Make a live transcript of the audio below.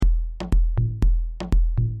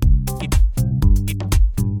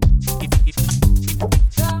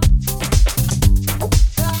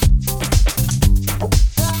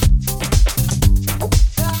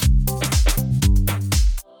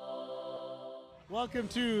Welcome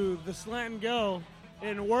to the Slant And Go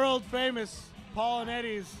in world famous Paul and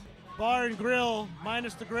Eddie's Bar and Grill,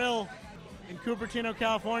 minus the grill, in Cupertino,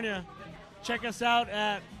 California. Check us out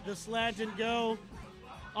at the Slant And Go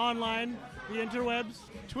online, the interwebs,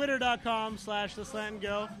 twitter.com/the Slant And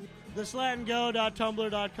Go,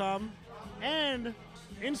 theslantandgo.tumblr.com, and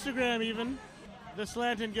Instagram even, the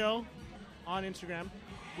Slant And Go on Instagram.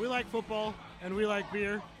 We like football and we like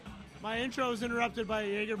beer. My intro was interrupted by a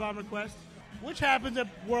Jaeger bomb request, which happens at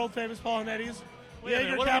world famous Paul and Eddie's. Wait a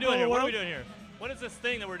minute, what are we doing here? What are we doing here? What is this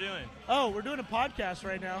thing that we're doing? Oh, we're doing a podcast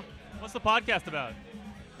right now. What's the podcast about?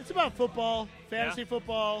 It's about football, fantasy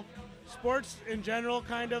football, sports in general,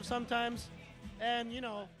 kind of sometimes, and, you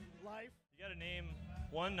know, life. You got to name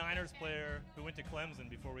one Niners player who went to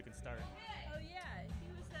Clemson before we can start. Oh, yeah.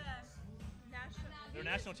 He was national. They were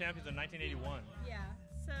national champions in 1981. Yeah.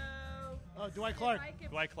 So. Oh, Dwight Clark.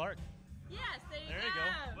 Dwight Clark. Yes, there you go.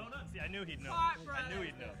 Well done. See, I knew he'd know. I knew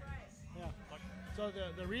he'd know. Yeah. So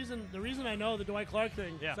the reason I know the Dwight Clark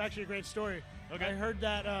thing is actually a great story. Okay. I heard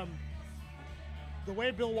that the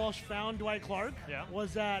way Bill Walsh found Dwight Clark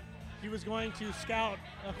was that he was going to scout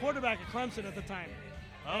a quarterback at Clemson at the time.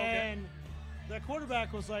 Oh, okay. And the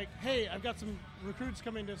quarterback was like, hey, I've got some recruits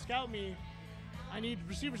coming to scout me. I need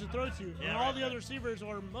receivers to throw to. And all the other receivers,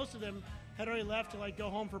 or most of them, had already left to like go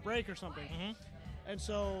home for break or something. Mm-hmm. And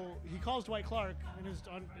so he calls Dwight Clark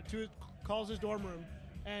calls his dorm room,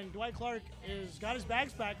 and Dwight Clark got his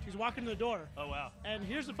bags packed. He's walking to the door. Oh, wow. And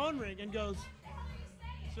here's the phone ring and goes,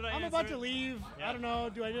 Should I I'm about to leave. Yeah. I don't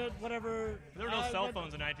know. Do I do it? Whatever. There were no cell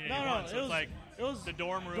phones in 1981, it was the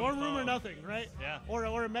dorm room. Dorm room phone. or nothing, right? Yeah. Or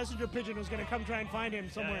a messenger pigeon was going to come try and find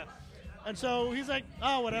him somewhere. Yeah. And so he's like,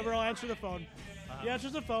 oh, whatever, I'll answer the phone. He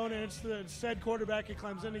answers the phone, and it's the said quarterback at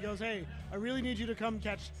Clemson. He goes, hey, I really need you to come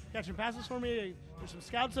catch some passes for me. There's some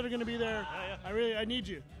scouts that are going to be there. I need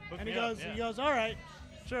you. And he goes, all right,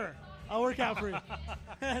 sure, I'll work out for you.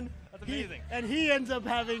 And that's amazing. He ends up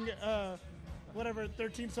having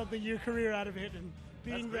 13-something year career out of it and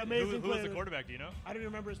being the amazing Who was the quarterback? Do you know? I don't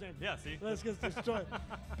remember his name. Yeah, see. Let's get this story.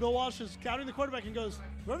 Bill Walsh is scouting the quarterback and goes,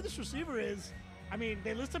 whoever this receiver is, I mean,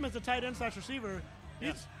 they list him as a tight end / receiver.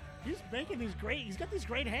 He's making these great. He's got these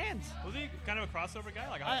great hands. Was he kind of a crossover guy,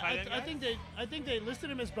 like a tight end guy? I think they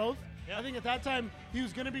listed him as both. Yeah. I think at that time he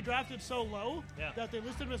was going to be drafted so low that they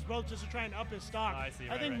listed him as both just to try and up his stock. Oh, I see.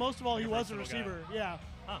 I think most of all he was a receiver. Guy. Yeah.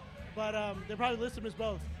 Huh. But they probably listed him as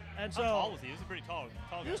both. And so how tall was he? He was a pretty tall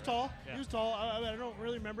guy. He was tall. Yeah. He was tall. I don't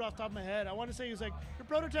really remember off the top of my head. I want to say he was like your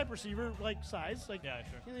prototype receiver, like size, like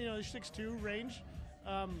sure. You know, 6'2" range.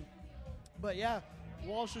 But yeah,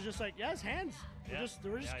 Walsh was just like, his hands. They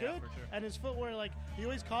were just good. For sure. And his footwear, like, he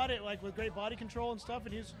always caught it, like, with great body control and stuff.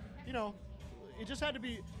 And he's, you know, it just had to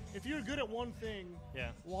be, if you're good at one thing,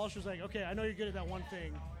 Walsh was like, okay, I know you're good at that one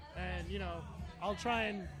thing. And, you know, I'll try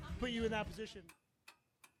and put you in that position.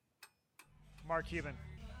 Mark Cuban.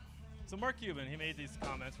 So Mark Cuban, he made these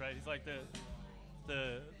comments, right? He's like,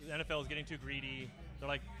 the NFL is getting too greedy. They're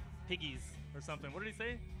like piggies or something. What did he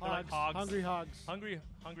say? Hogs. They're like hogs. Hungry hogs.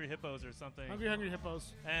 Hungry hippos or something. Hungry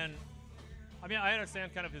hippos. And I mean, I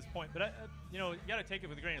understand kind of his point, but you know, you got to take it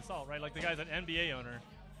with a grain of salt, right? Like the guy's an NBA owner.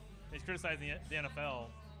 He's criticizing the NFL,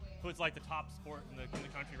 who is like the top sport in the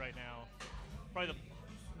country right now, probably the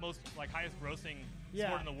most like highest grossing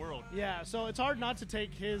sport in the world. Yeah. So it's hard not to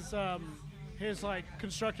take his like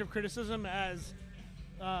constructive criticism as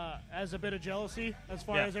a bit of jealousy as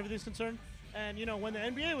far as everything's concerned. And you know, when the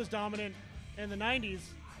NBA was dominant in the 90s,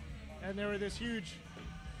 and they were this huge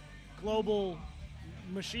global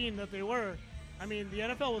machine that they were, I mean, the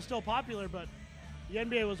NFL was still popular, but the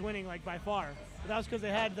NBA was winning like by far. But that was because they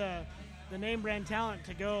had the name brand talent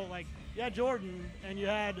to go, like, you had Jordan and you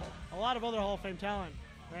had a lot of other Hall of Fame talent,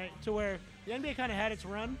 right? To where the NBA kind of had its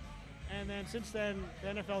run, and then since then the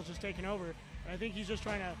NFL's just taken over. And I think he's just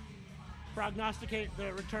trying to prognosticate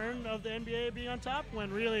the return of the NBA being on top,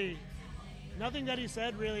 when really nothing that he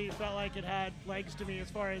said really felt like it had legs to me as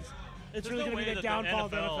far as it's really going to be the downfall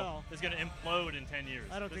of the NFL. Is going to implode in 10 years.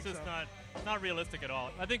 I don't think so. This is not realistic at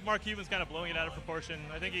all. I think Mark Cuban's kind of blowing it out of proportion.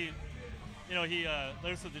 I think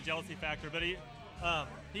there's the jealousy factor, but he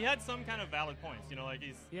had some kind of valid points. You know, like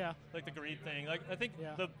like the greed thing. Like I think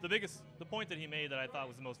the point that he made that I thought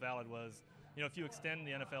was the most valid was, you know, if you extend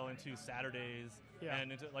the NFL into Saturdays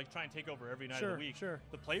and into like try and take over every night of the week,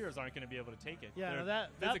 the players aren't going to be able to take it. Yeah, no,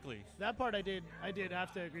 physically. That part I did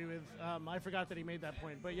have to agree with. I forgot that he made that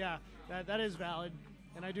point, but yeah, that is valid,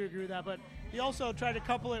 and I do agree with that. But he also tried to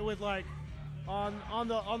couple it with like on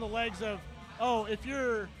the legs of, oh, if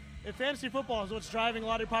fantasy football is what's driving a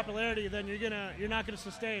lot of your popularity, then you're not gonna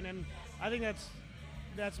sustain. And I think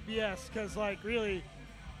that's BS, because like really,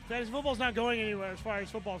 fantasy football's not going anywhere as far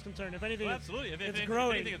as football is concerned. If anything, absolutely. it's if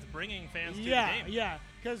growing. anything, it's bringing fans to the yeah, game. Yeah,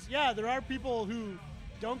 because there are people who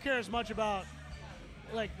don't care as much about,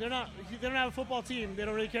 like they don't have a football team. They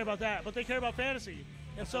don't really care about that, but they care about fantasy.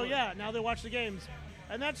 And so now they watch the games,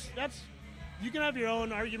 and that's you can have your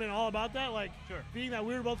own argument all about that. Like being that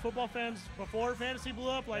we were both football fans before fantasy blew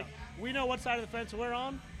up. Like we know what side of the fence we're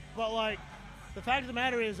on, but like the fact of the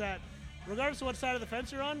matter is that regardless of what side of the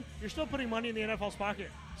fence you're on, you're still putting money in the NFL's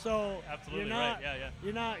pocket. So absolutely you're not,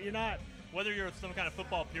 right. You're not. Whether you're some kind of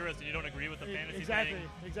football purist and you don't agree with the fantasy exactly, thing,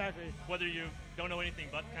 exactly. Whether you don't know anything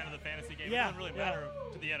but kind of the fantasy game, it doesn't really matter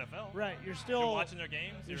to the NFL. Right, you're watching their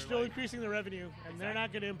games. You're still increasing the revenue, and they're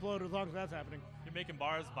not going to implode as long as that's happening. You're making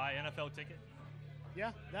bars buy NFL ticket.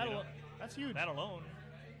 Yeah, that's huge. That alone,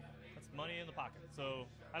 that's money in the pocket. So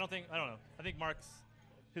I don't know. I think Mark,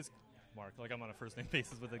 like I'm on a first name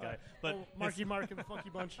basis with the guy, but Marky Mark and the Funky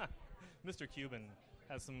Bunch. Mr. Cuban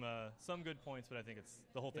has some good points, but I think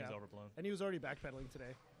the whole thing's overblown. And he was already backpedaling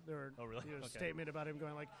today. There were a statement about him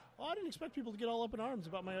going like, "Oh, I didn't expect people to get all up in arms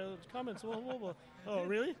about my comments." Blah, blah, blah. Oh,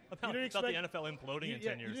 really? About the NFL imploding in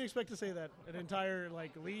 10 years. You didn't expect to say that an entire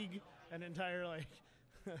league, an entire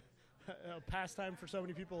pastime for so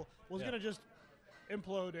many people was going to just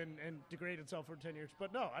implode and degrade itself for 10 years.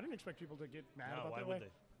 But no, I didn't expect people to get mad about that. Why would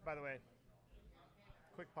they? By the way,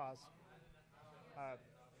 quick pause.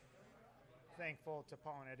 Thankful to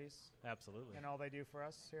Paul and Eddie's. Absolutely. And all they do for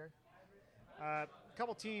us here. A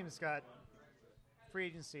couple teams got free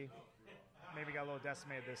agency. Maybe got a little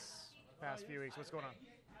decimated this past few weeks. What's going on?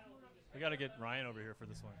 We got to get Ryan over here for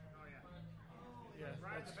this one. Oh, yeah.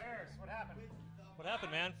 Ryan, the Bears. What happened? What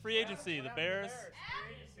happened, man? Free agency. The Bears.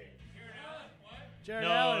 Jared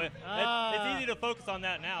Allen. It's easy to focus on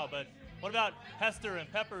that now, but what about Hester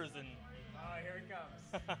and Peppers and... here he comes.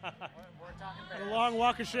 we're talking Bears. The long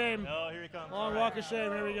walk of shame. Oh, here he comes. Long walk of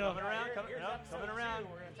shame. Here we go. Coming around.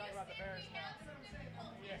 We're going to talk about the Bears now.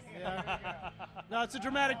 Yeah. No, it's a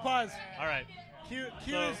dramatic pause. All right. Q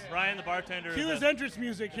is Ryan, the bartender. Cue his entrance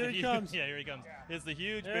music. Here he comes. Yeah, here he comes. Is the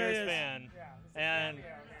huge There Bears fan, and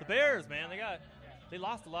the Bears, man, they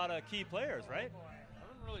lost a lot of key players, right? I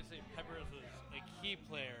wouldn't really say Peppers was a key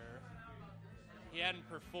player. He hadn't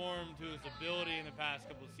performed to his ability in the past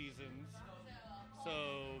couple of seasons,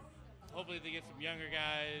 so hopefully they get some younger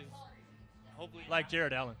guys. Hopefully, like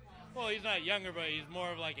Jared Allen. Well, he's not younger, but he's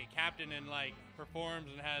more of like a captain and performs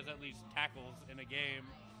and has at least tackles in a game.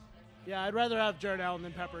 Yeah, I'd rather have Jared Allen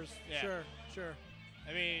than Peppers. Yeah. Sure.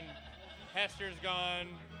 I mean, Hester's gone.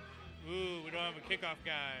 Ooh, we don't have a kickoff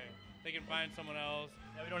guy. They can find someone else.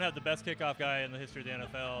 Yeah, we don't have the best kickoff guy in the history of the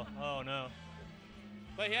NFL. Oh, no.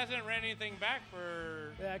 But he hasn't ran anything back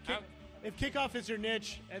for... Yeah, if kickoff is your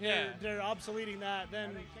niche and they're obsoleting that,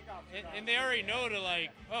 then... And they already know to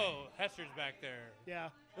Hester's back there. Yeah.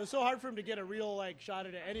 It was so hard for him to get a real shot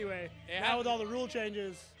at it anyway. Now with all the rule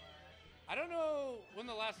changes... I don't know when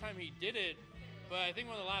the last time he did it, but I think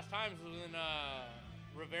one of the last times was when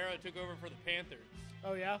Rivera took over for the Panthers.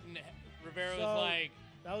 Oh, yeah? And Rivera was like...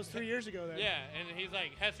 That was 3 years ago then. Yeah, and he's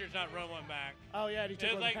like, Hester's not run one back. Oh, yeah, and he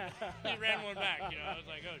took one back. He ran one back, I was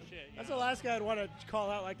like, oh, shit. That's the last guy I'd want to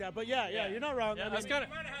call out like that. But, yeah, you're not wrong. Yeah, I that's kind of...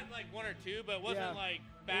 He might have had one or two, but it wasn't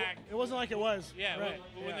back. It wasn't like it was. Yeah, right.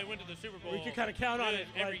 when they went to the Super Bowl. We could kind of count on it.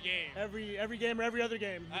 Every game. Every game or every other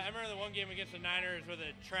game. I remember the one game against the Niners where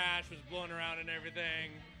the trash was blowing around and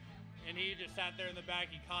everything. And he just sat there in the back.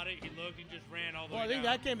 He caught it. He looked. He just ran all the way Well, I think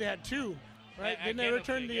down. that game they had two, right? Didn't they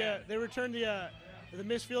return the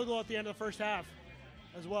missed field goal at the end of the first half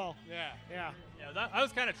as well? Yeah. I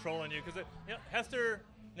was kind of trolling you because Hester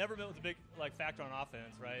never was a big factor on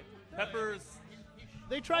offense, right? Peppers.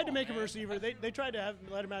 They tried to make him a receiver. They tried to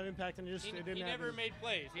let him have impact, and it didn't happen. He never made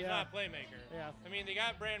plays. He's not a playmaker. Yeah. I mean, they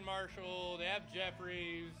got Brand Marshall. They have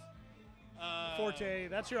Jeffries. Forte.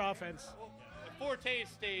 That's your offense. Well, Forte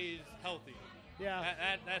stays healthy.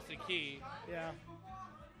 Yeah. That's the key. Yeah.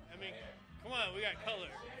 I mean, come on. We got Cutler.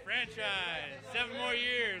 Franchise. 7 more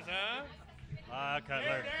years, huh? Cutler.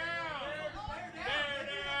 Bear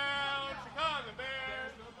down. Chicago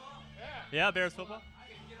Bears. Yeah, Bears football?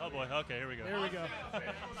 Oh, boy. Okay, here we go. Here we go.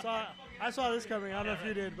 I saw this coming. I don't know if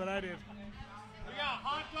you did, but I did. We got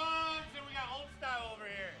hot dogs and we got old style over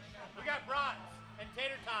here. We got brats and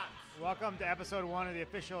tater tots. Welcome to episode 1 of the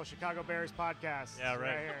official Chicago Bears podcast. Yeah,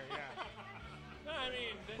 right. Here, yeah. No, I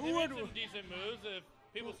mean, they made some decent moves. If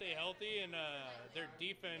people stay healthy and their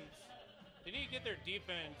defense, they need to get their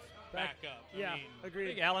defense backup. Yeah, I mean, I agreed.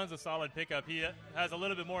 think Allen's a solid pickup. He has a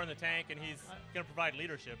little bit more in the tank, and he's going to provide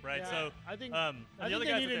leadership, right? Yeah, so I think the I other think guys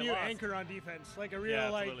they need that a they new lost, anchor on defense, like a real Yeah,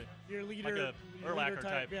 like absolutely. your leader, Like a leader Urlacher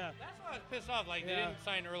type. Yeah, that's why I was pissed off. Like, they Yeah. didn't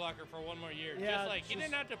sign Urlacher for one more year. Yeah, Just like, he just-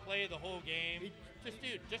 didn't have to play the whole game.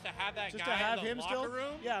 Just to have that just guy to have in the him locker still.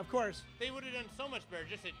 room. Yeah, of course. They would have done so much better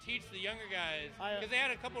just to teach the younger guys. I- Because they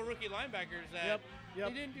had a couple rookie linebackers that Yep.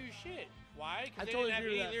 they didn't do shit. Why? I Because they totally didn't have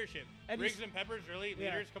agree any with that. leadership. And Riggs he's- and Peppers, really?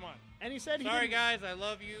 Yeah. Leaders? Come on. And he said he Sorry, didn't, guys. I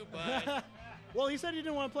love you, but well, he said he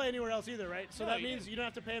didn't want to play anywhere else either, right? So No, that he means didn't. you don't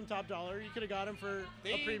have to pay him top dollar. You could have got him for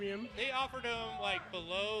they, a premium. They offered him, like,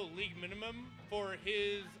 below league minimum for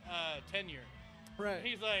his tenure. Right.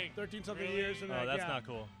 He's like, 13-something really? years. And Oh, like, that's yeah, not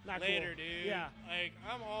cool. Not Later, cool. dude. Yeah. Like,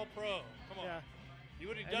 I'm all pro. Come on. Yeah. You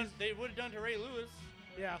would have And done. he's- They would have done to Ray Lewis.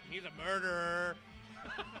 Yeah. He's a murderer.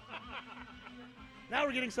 Now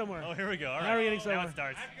we're getting somewhere. Oh, here we go. All right. Now we're getting Now somewhere. it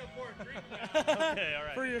starts. I have to go pour a drink now. Okay, all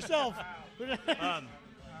right. For yourself.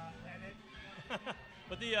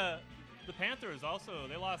 But the Panthers also,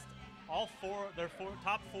 they lost all their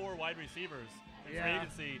top four wide receivers in free Yeah.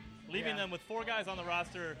 agency, leaving Yeah. them with 4 guys on the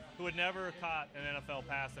roster who had never caught an NFL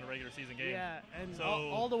pass in a regular season game. Yeah, and So-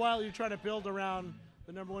 all the while you're trying to build around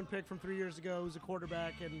the number 1 pick from 3 years ago, who's a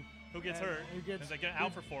quarterback, and Who gets and hurt? Who gets Is like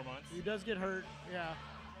out for 4 months. He does get hurt. Yeah.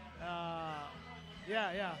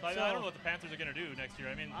 Yeah. I So don't know what the Panthers are going to do next year.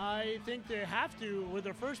 I mean, I think they have to, with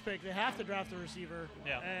their first pick, they have to draft a receiver.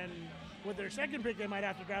 Yeah. And with their second pick, they might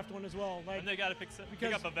have to draft one as well. Like, and they got to pick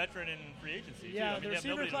because- up a veteran in free agency. yeah, too. I mean, the they have receiver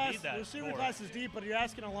nobody to class, lead that the receiver core. class is deep, but you're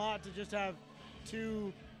asking a lot to just have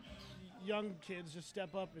 2 young kids just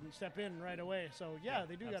step up and step in right away. So yeah,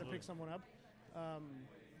 they do got to absolutely. pick someone up.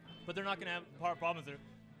 But they're not going to have problems.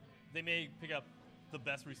 They may pick up the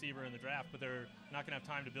best receiver in the draft, but they're not going to have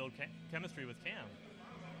time to build chemistry with Cam.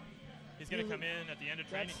 He's going to come in at the end of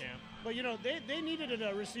training camp. But, they needed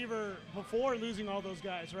a receiver before losing all those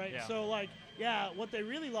guys, right? Yeah. So, what they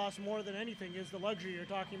really lost more than anything is the luxury you're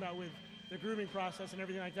talking about with the grooming process and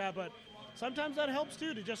everything like that. But sometimes that helps,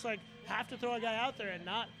 too, to just, have to throw a guy out there and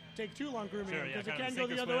not take too long grooming Sure, him, yeah, because it kind of can a go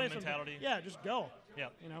sink the or other way. swim mentality. Yeah, just go. Yeah.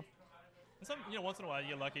 And some, once in a while you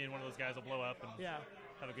get lucky and one of those guys will blow up and Yeah.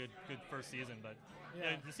 have a good first season. But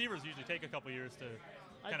Yeah. receivers usually take a couple years to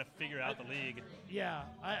kind of figure out the league. Yeah,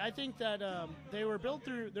 I think that they were built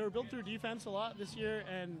through defense a lot this year,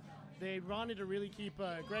 and they wanted to really keep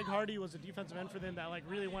Greg Hardy was a defensive end for them that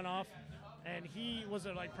really went off, and he was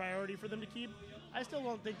a priority for them to keep. I still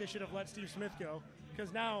don't think they should have let Steve Smith go,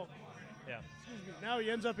 because now he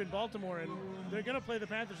ends up in Baltimore, and they're going to play the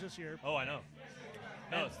Panthers this year. Oh, I know.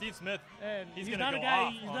 No, Steve Smith. And he's he's gonna not a go guy.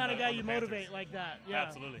 off He's on not a the- guy on you the Panthers. motivate like that. Yeah,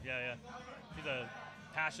 Absolutely. Yeah. He's a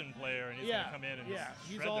passion player, and he's Yeah, going to come in and yeah. just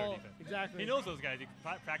He's shred all- their defense. exactly. He knows those guys. He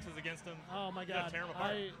practices against them. Oh my He's gonna God! tear 'em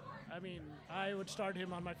apart. I mean, I would start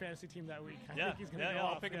him on my fantasy team that week. I Yeah, think he's going to go I'll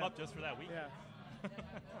off. pick him Yeah. up just for that week. Yeah.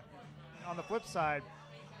 On the flip side,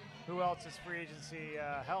 who else has free agency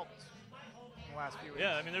helped in the last few weeks?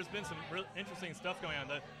 Yeah, I mean, there's been some real interesting stuff going on.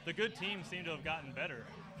 The good teams seem to have gotten better,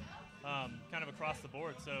 kind of across the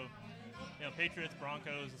board. So, Patriots,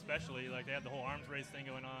 Broncos, especially, they had the whole arms race thing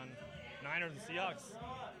going on. Niners and Seahawks,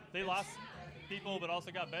 they lost people, but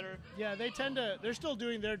also got better. Yeah, they're still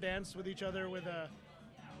doing their dance with each other with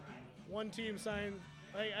one team signed.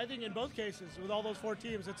 I think in both cases, with all those 4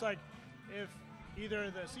 teams, it's if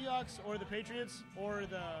either the Seahawks or the Patriots or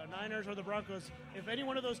the Niners or the Broncos, if any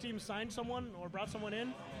one of those teams signed someone or brought someone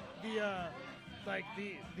in,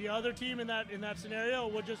 the other team in that scenario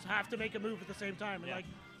would just have to make a move at the same time. And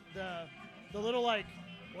Yeah. the little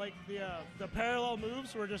the parallel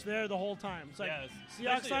moves were just there the whole time. It's Yeah, Seahawks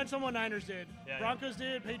especially- signed someone, Niners did. Yeah, Broncos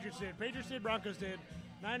did, Patriots did, Broncos did,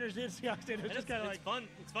 Niners did, Seahawks did. It was And just kind of it's fun.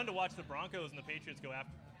 It's fun to watch the Broncos and the Patriots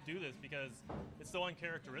do this because it's so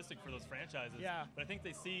uncharacteristic for those franchises. Yeah. But I think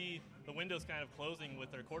they see the windows kind of closing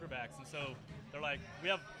with their quarterbacks, and so they're like, we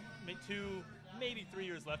have 2, maybe 3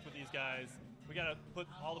 years left with these guys. We got to put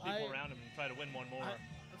all the people around them and try to win one more.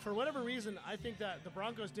 For whatever reason, I think that the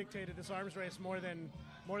Broncos dictated this arms race more than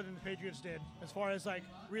the Patriots did, as far as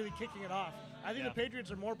really kicking it off. I think the Patriots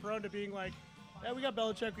are more prone to being yeah, we got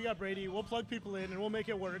Belichick, we got Brady, we'll plug people in and we'll make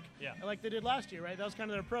it work. Yeah. Like they did last year, right? That was kind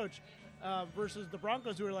of their approach. Versus the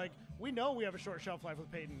Broncos, who are we know we have a short shelf life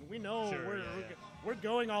with Peyton. We know we're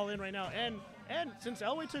going all in right now. And since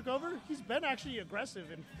Elway took over, he's been actually aggressive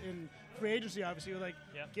in free agency, obviously, with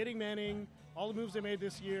getting Manning, all the moves they made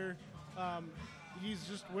this year. He's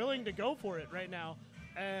just willing to go for it right now,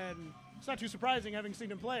 and it's not too surprising having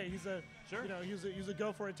seen him play. He's he's a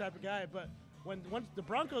go for it type of guy. But once the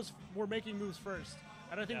Broncos were making moves first,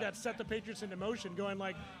 and I think that set the Patriots into motion, going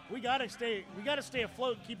like, we gotta stay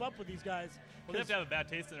afloat, and keep up with these guys. Well, they have to have a bad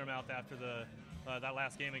taste in their mouth after that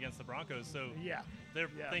last game against the Broncos. So they're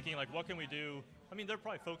thinking like, what can we do? I mean, they're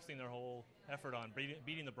probably focusing their whole effort on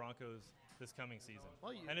beating the Broncos this coming season,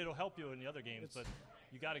 and it'll help you in the other games, but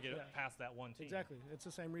you got to get past that one team. Exactly. It's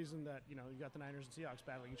the same reason that, you got the Niners and Seahawks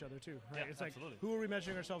battling each other too, right? Yeah, it's absolutely. like, who are we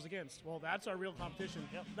measuring ourselves against? Well, that's our real competition.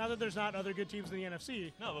 Not that there's not other good teams in the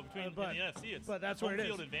NFC. No, but between in the NFC, but that's where it is.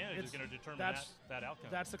 Home field advantage is going to determine that outcome.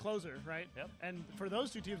 That's the closer, right? Yep. And for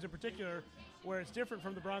those two teams in particular, where it's different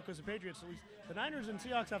from the Broncos and Patriots, at least the Niners and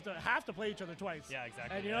Seahawks have to play each other twice. Yeah,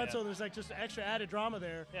 exactly. And so there's like just extra added drama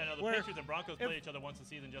there. Yeah, no, the Patriots and Broncos play each other once a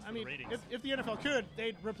season just for the ratings. If the NFL could,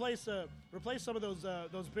 they'd replace some of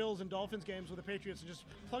those Bills and Dolphins games with the Patriots and just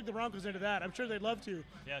plug the Broncos into that. I'm sure they'd love to,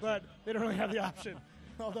 but they don't really have the option.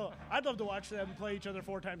 Although I'd love to watch them play each other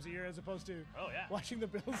 4 times a year as opposed to watching the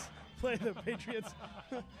Bills play the Patriots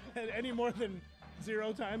any more than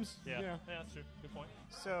 0 times. Yeah, that's true. Good point.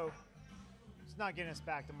 So, it's not getting us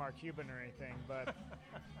back to Mark Cuban or anything, but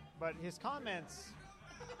his comments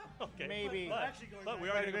maybe. But we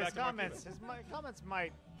are going to go back to Mark Cuban. His comments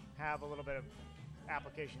might have a little bit of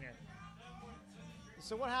application here.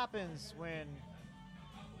 So what happens when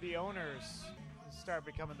the owners start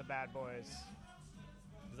becoming the bad boys?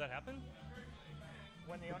 Does that happen?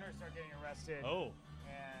 When the owners start getting arrested. Oh.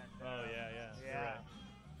 And, yeah. You're right.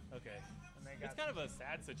 Okay. It's kind of a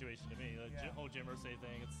sad situation to me, the whole Jim Irsay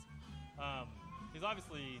thing. It's he's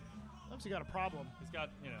obviously got a problem. He's got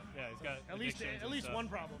he's got at least one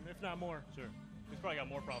problem, if not more. Sure. He's probably got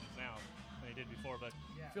more problems now than he did before, but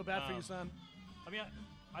feel bad for you, son. I mean,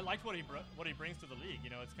 I liked what he brings to the league.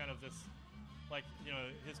 It's kind of this, like,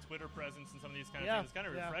 his Twitter presence and some of these kind of things. It's kind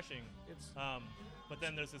of refreshing. But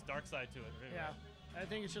then there's this dark side to it. Right? Yeah, I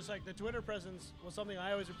think it's just like the Twitter presence was something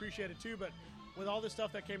I always appreciated too. But with all this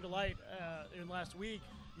stuff that came to light in last week,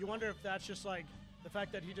 you wonder if that's just like the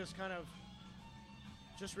fact that he just kind of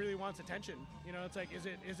just really wants attention. It's like, is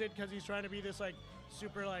it because he's trying to be this like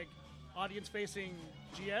super like audience-facing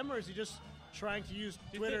GM, or is he just trying to use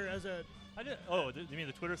Twitter as a you mean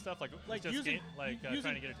the Twitter stuff, like just using trying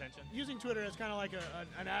to get attention? Using Twitter as kind of like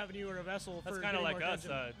an avenue or a vessel. That's kind of like us,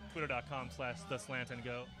 Twitter.com/DeSean And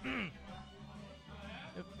Go.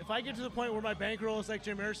 If I get to the point where my bankroll is like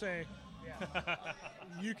Jim Irsay,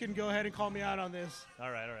 you can go ahead and call me out on this.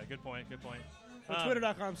 All right. Good point.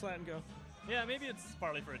 Twitter.com/Slant And Go. Yeah, maybe it's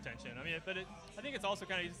partly for attention. I mean, but I think it's also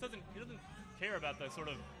kind of he doesn't care about the sort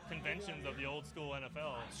of conventions of the old school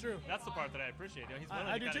NFL. It's true. That's the part that I appreciate. He's willing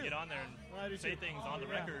to kind of get on there and say things on the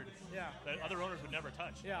record that other owners would never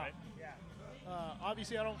touch. Yeah. Right? Yeah.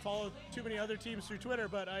 Obviously, I don't follow too many other teams through Twitter,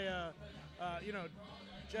 but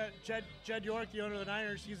Jed York, the owner of the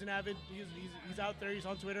Niners, he's an avid. He's out there. He's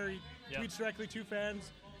on Twitter. He tweets directly to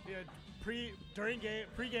fans.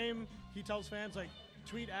 Pre-game, he tells fans like,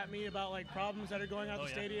 tweet at me about like problems that are going on at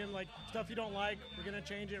the stadium, like stuff you don't like. We're gonna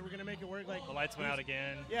change it. We're gonna make it work. Like the lights went out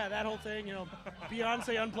again. Yeah, that whole thing.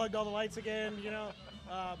 Beyonce unplugged all the lights again. No,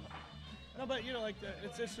 but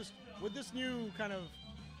it's just with this new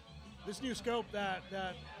scope that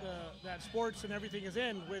sports and everything is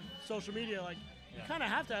in with social media. Like you kind of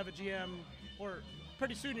have to have a GM, or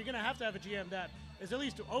pretty soon you're gonna have to have a GM that is at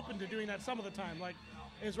least open to doing that some of the time. Like.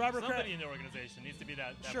 Is Robert somebody in the organization needs to be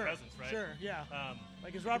that presence, right? Sure, yeah.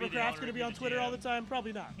 Is Robert Kraft going to be on Twitter all the time?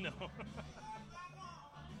 Probably not. No.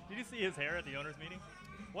 Did you see his hair at the owners' meeting?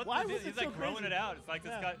 Why was he's it so like growing crazy? It out. It's like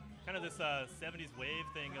this got kind of this 70s wave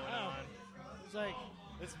thing going on. It's like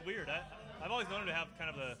it's weird. I've always wanted to have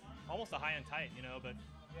kind of almost a high and tight, but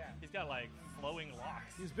he's got like flowing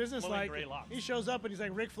locks. He's business-like. Gray locks. He shows up and he's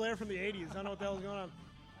like Ric Flair from the 80s. I don't know what the hell's going on.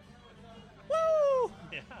 Woo!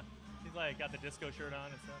 Yeah. He's like got the disco shirt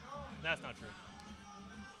on and stuff. That's not true.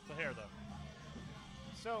 The hair though.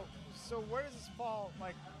 So where does this fall?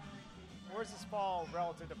 Like, where's this fall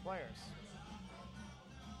relative to players?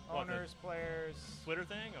 Owners, players. Twitter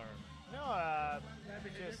thing or? No,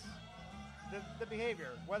 just the behavior.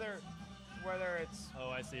 Whether it's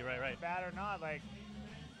I see. Right. bad or not. Like,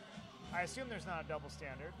 I assume there's not a double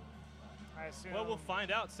standard. Well, we'll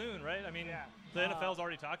find out soon, right? I mean, the NFL's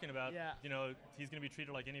already talking about, he's going to be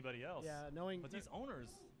treated like anybody else. Yeah, but these owners,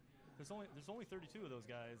 there's only 32 of those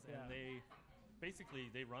guys, and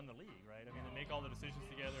they run the league, right? I mean, they make all the decisions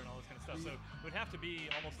together and all this kind of stuff. So it would have to be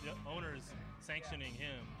almost the owners sanctioning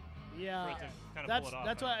him. Yeah, for it to kind of pull it off.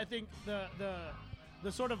 That's why I think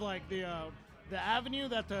the sort of like the avenue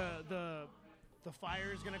that the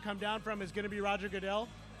fire is going to come down from is going to be Roger Goodell,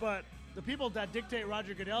 but the people that dictate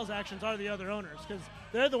Roger Goodell's actions are the other owners, because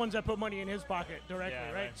they're the ones that put money in his pocket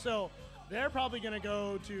directly, right? So they're probably going to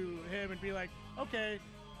go to him and be like, okay,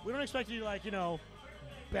 we don't expect you to, like,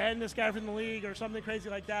 ban this guy from the league or something crazy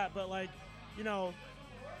like that, but, like,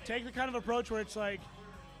 take the kind of approach where it's like,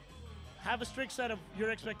 have a strict set of your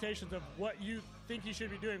expectations of what you think he should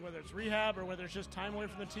be doing, whether it's rehab or whether it's just time away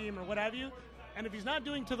from the team or what have you. And if he's not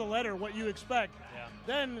doing to the letter what you expect,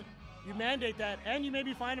 then you mandate that, and you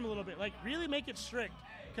maybe fine him a little bit. Like, really make it strict,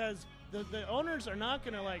 because the owners are not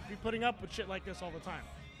going to, like, be putting up with shit like this all the time.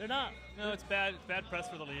 They're not. No, it's bad. It's bad press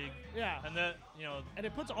for the league. Yeah. And and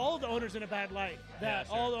it puts all of the owners in a bad light. That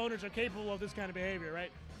all the owners are capable of this kind of behavior,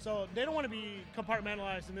 right? So they don't want to be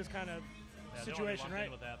compartmentalized in this kind of situation, right?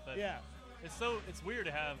 With that, but it's weird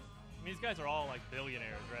to have. I mean, these guys are all like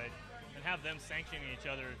billionaires, right? And have them sanctioning each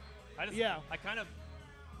other. I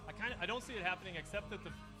don't see it happening except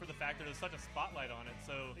for the fact that there's such a spotlight on it.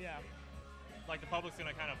 So like the public's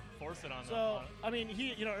gonna kind of force it on them. So I mean,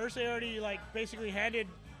 Irsay already like basically handed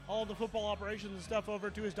all the football operations and stuff over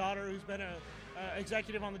to his daughter, who's been a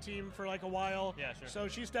executive on the team for like a while. Yeah, sure. So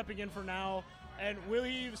she's stepping in for now. And will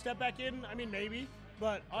he step back in? I mean, maybe.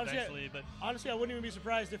 But honestly, I wouldn't even be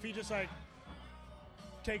surprised if he just like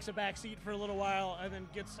takes a back seat for a little while and then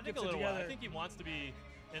gets it together. While. I think he wants to be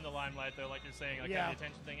in the limelight, though, like you're saying, like kind of the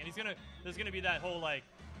attention thing. And there's gonna be that whole like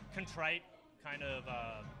contrite kind of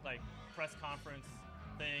like press conference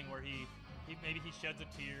thing where he maybe he sheds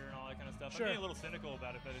a tear and all that kind of stuff. Sure. I'm being a little cynical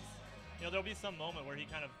about it, but it's there'll be some moment where he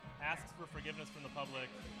kind of asks for forgiveness from the public,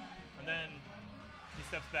 and then he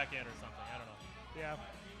steps back in or something. I don't know. Yeah.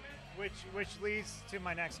 Which leads to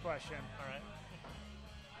my next question. All right.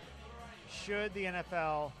 Should the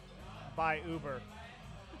NFL buy Über?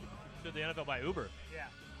 Should the NFL buy Über? Yeah.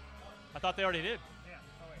 I thought they already did. Yeah.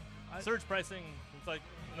 Oh, wait. Surge pricing, it's like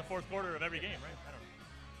in the fourth quarter of every game,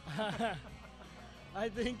 right? I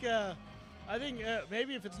don't know. I think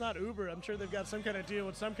maybe if it's not Uber, I'm sure they've got some kind of deal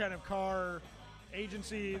with some kind of car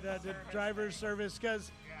agency, the driver's service,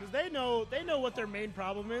 because they know what their main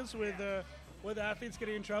problem is with athletes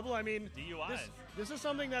getting in trouble. I mean, DUIs. This is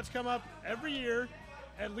something that's come up every year,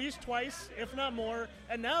 at least twice, if not more,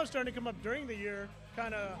 and now it's starting to come up during the year.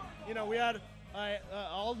 Kind of, we had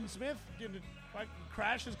Alden Smith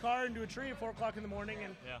crash his car into a tree at 4 o'clock in the morning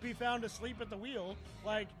and be found asleep at the wheel.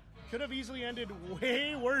 Like, could have easily ended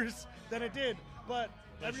way worse than it did. But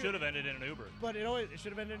it should have ended in an Uber. But it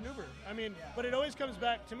should have ended in an Uber. I mean, but it always comes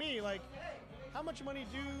back to me, like, how much money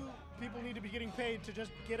do people need to be getting paid to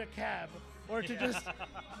just get a cab or to just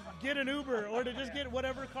get an Uber or to just get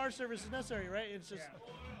whatever car service is necessary, right? It's just,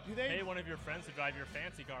 do they pay one of your friends to drive your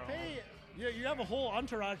fancy car home? You have a whole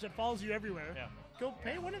entourage that follows you everywhere. Yeah. Go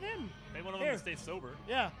pay one of them. Pay one of them to stay sober.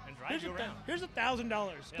 Yeah. And drive you around. Here's $1,000.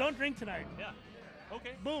 Yeah. Don't drink tonight. Yeah.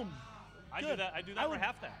 Okay. Boom. I do that for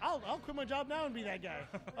half that. I'll quit my job now and be that guy.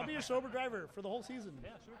 I'll be your sober driver for the whole season.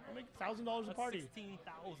 Yeah, sure. I'll make $1,000 a party. $16,000.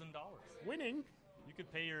 Winning. You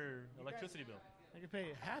could pay your electricity bill. I could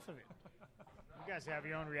pay half of it. You guys have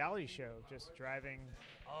your own reality show, just driving.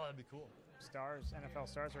 Oh, that'd be cool. NFL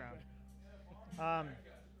stars around.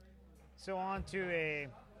 So on to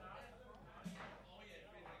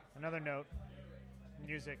another note.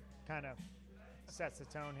 Music kind of sets the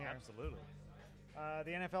tone here. Absolutely.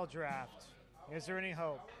 The NFL draft. Is there any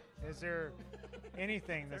hope? Is there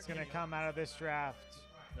anything that's going to come out of this draft?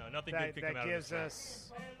 No, nothing good could come out of this draft. That gives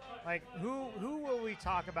us, like, who will we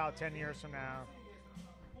talk about 10 years from now?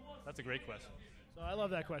 That's a great question. So I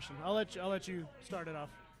love that question. I'll let you start it off.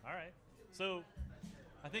 All right. So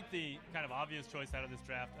I think the kind of obvious choice out of this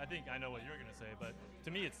draft, I think I know what you're going to say, but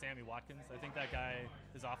to me it's Sammy Watkins. I think that guy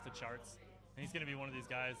is off the charts, and he's going to be one of these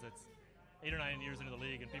guys that's 8 or 9 years into the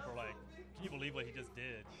league, and people are like, can you believe what he just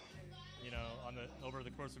did, over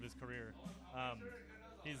the course of his career.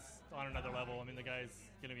 He's on another level. I mean, the guy's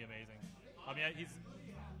going to be amazing. I mean, he's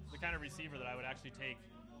the kind of receiver that I would actually take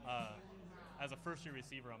as a first-year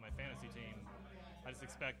receiver on my fantasy team. I just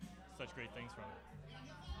expect such great things from him.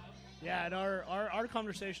 Yeah, and our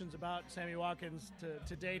conversations about Sammy Watkins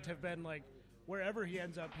to date have been like, wherever he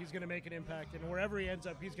ends up, he's going to make an impact, and wherever he ends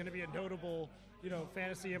up, he's going to be a notable,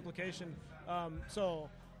 fantasy implication.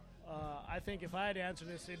 I think if I had to answer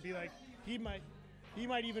this, it'd be like he might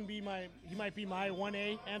be my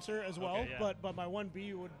 1A answer as well, okay, yeah. but my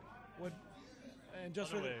 1B would and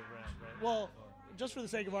just Other for the way around, right? well. Just for the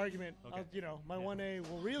sake of argument, okay. My 1A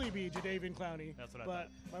will really be Jadeveon Clowney. That's what I but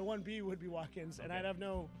my 1B would be Watkins, okay. and I'd have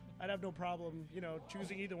no problem,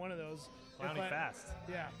 choosing either one of those. Clowney fast.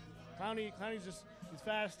 Yeah, Clowney's he's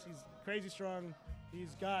fast. He's crazy strong.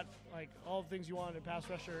 He's got like all the things you want in a pass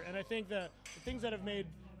rusher, and I think the things that have made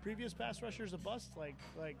previous pass rushers a bust,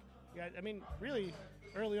 really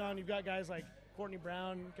early on, you've got guys like Courtney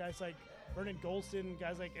Brown, guys like Vernon Golston,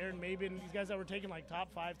 guys like Aaron Maben, these guys that were taken like top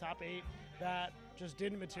 5, top 8. that just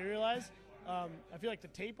didn't materialize. I feel like the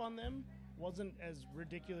tape on them wasn't as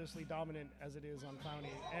ridiculously dominant as it is on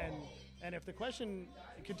Clowney. And if the question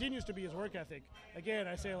continues to be his work ethic, again,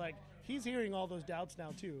 I say, like, he's hearing all those doubts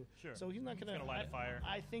now too. Sure. So he's not going to light a fire.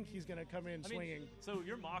 I think he's going to come in swinging. So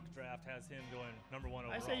your mock draft has him going number 1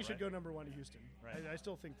 overall. I say he should go number 1 to Houston. Right. I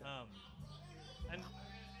still think that. And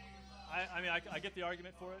I get the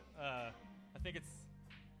argument for it. I think it's,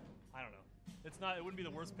 I don't know. It wouldn't be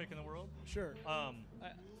the worst pick in the world. Sure.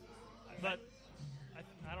 But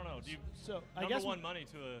I don't know. Do you number 1 money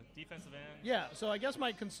to a defensive end? Yeah. So I guess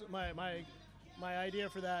my idea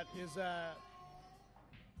for that is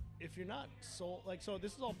if you're not sold, like, so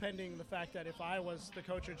this is all pending the fact that if I was the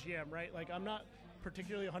coach or GM, right? Like, I'm not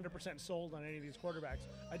particularly 100% sold on any of these quarterbacks.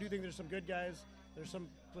 I do think there's some good guys. There's some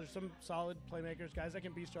solid playmakers, guys that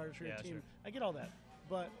can be starters for your team. Sure. I get all that.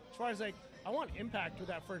 But as far as, like, I want impact with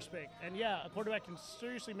that first pick. And yeah, a quarterback can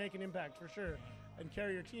seriously make an impact for sure and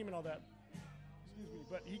carry your team and all that. Excuse me.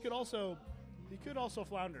 But he could also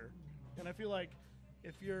flounder. And I feel like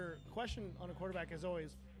if your question on a quarterback is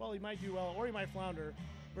always, well, he might do well or he might flounder,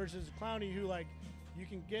 versus Clowney, who, like, you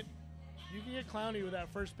can get Clowney with that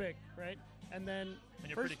first pick, right? And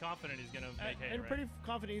you're pretty confident he's going to make hay, and right? pretty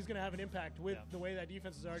confident he's going to have an impact with the way that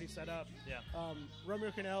defense is already set up. Yeah.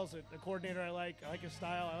 Romeo Cannell's a coordinator I like. I like his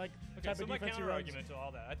style. I like the type of defense he runs. So my counter argument to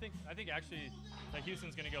all that, I think actually that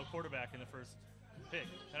Houston's going to go quarterback in the first pick,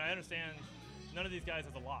 and I understand none of these guys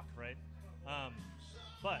is a lock, right?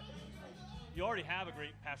 But you already have a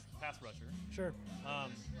great pass rusher. Sure.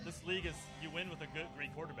 This league is you win with a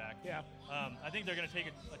great quarterback. Yeah. I think they're going to take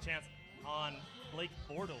a chance on Blake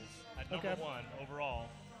Bortles at number 1 overall.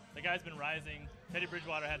 The guy's been rising. Teddy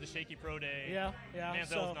Bridgewater had the shaky pro day. Yeah.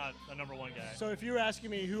 Manziel's not a number 1 guy. So if you were asking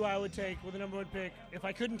me who I would take with the number 1 pick, if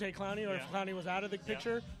I couldn't take Clowney or if Clowney was out of the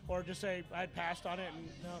picture, or just say I'd passed on it,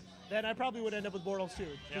 then I probably would end up with Bortles too.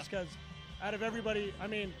 Just because out of everybody, I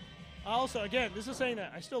mean, also, again, this is saying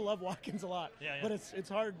that I still love Watkins a lot, but it's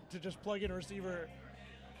hard to just plug in a receiver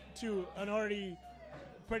to an already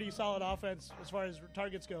pretty solid offense as far as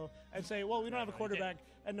targets go and say, well, we don't have a quarterback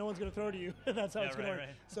and no one's going to throw to you. That's how it's going to work. Right.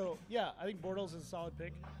 So, yeah, I think Bortles is a solid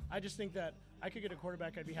pick. I just think that I could get a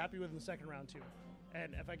quarterback I'd be happy with in the second round, too.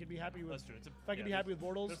 And if I could be happy with, be happy with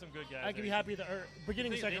Bortles, there's some good guys. I could be happy with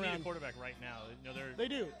beginning the second round. They need a quarterback right now. They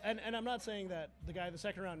do, and I'm not saying that the guy in the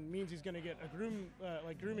second round means he's going to get a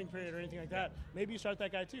grooming period or anything like that. Maybe you start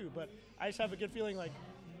that guy too, but I just have a good feeling like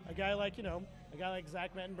a guy like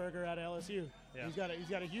Zach Mettenberger out of LSU. Yeah. He's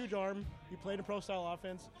got a huge arm. He played a pro style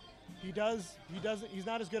offense. He's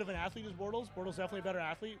not as good of an athlete as Bortles. Bortles definitely a better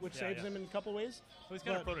athlete, which saves him in a couple ways. Well, he's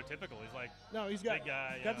kind of prototypical. He's like he's got big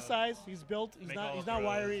guy, got the size. He's built. He's not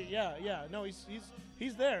wiry. Yeah. No,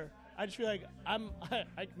 he's there. I just feel like I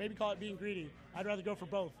maybe call it being greedy. I'd rather go for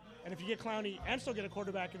both. And if you get Clowney and still get a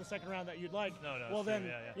quarterback in the second round that you'd like, well then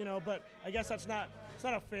but I guess it's not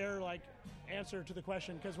a fair answer to the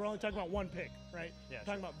question because we're only talking about 1 pick, right? Yeah. We're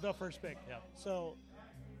talking about the first pick. Yeah. So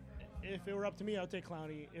if it were up to me, I would take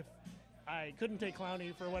Clowney. If I couldn't take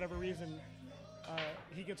Clowney for whatever reason,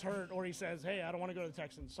 he gets hurt or he says, hey, I don't want to go to the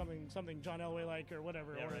Texans, something John Elway like or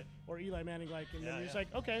whatever, or Eli Manning like, and then you're just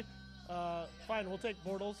like, okay, fine, we'll take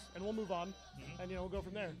Bortles and we'll move on, and we'll go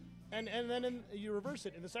from there. And then you reverse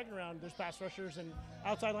it in the second round. There's pass rushers and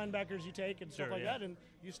outside linebackers you take and stuff like that, and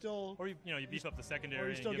you still you beef up the secondary. Or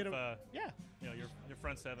you still and give, get your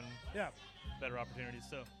front seven better opportunities.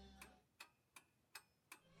 So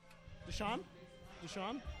DeSean. Let's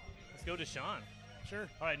go DeSean. Sure.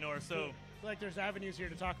 All right, Noor. So I feel like there's avenues here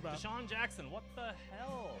to talk about. DeSean Jackson. What the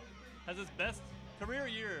hell? Has his best career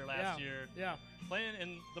year last year. Yeah. Playing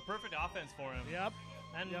in the perfect offense for him. Yep.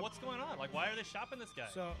 And what's going on? Like, why are they shopping this guy?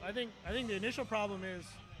 So I think the initial problem is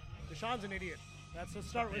DeSean's an idiot. Let's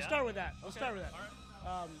start with that. Let's start with that.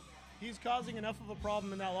 All right. He's causing enough of a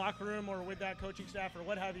problem in that locker room or with that coaching staff or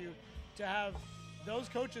what have you to have those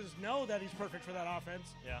coaches know that he's perfect for that offense.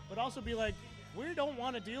 Yeah. But also be like, we don't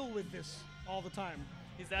want to deal with this all the time.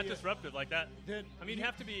 He's that disruptive like that. You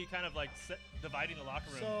have to be kind of like dividing the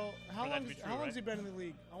locker room. So how long has he been in the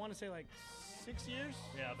league? I want to say like 6 years?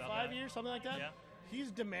 Yeah, about 5 years, something like that? Yeah. He's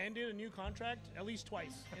demanded a new contract at least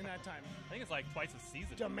twice in that time. I think it's like twice a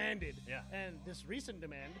season. Demanded. Yeah. And this recent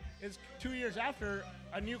demand is 2 years after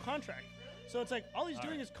a new contract. So it's like all he's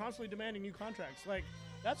doing is constantly demanding new contracts. Like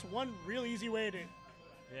that's one real easy way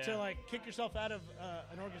to like kick yourself out of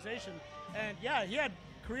an organization. And he had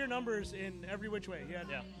career numbers in every which way. He had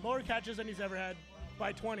more catches than he's ever had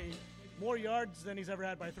by 20, more yards than he's ever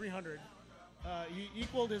had by 300. He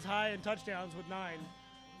equaled his high in touchdowns with 9.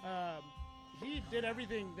 He did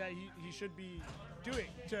everything that he should be doing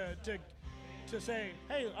to to say,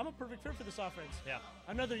 hey, I'm a perfect fit for this offense. Yeah.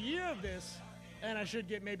 Another year of this, and I should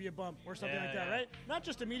get maybe a bump or something like that, right? Not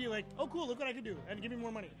just immediately like, oh, cool, look what I can do, and give me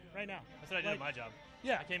more money right now. That's what I did at my job.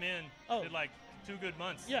 Yeah. I came in, did like 2 good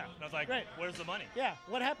months. Yeah. And I was like, where's the money? Yeah,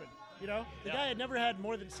 what happened? You know, the guy had never had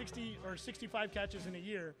more than 60 or 65 catches in a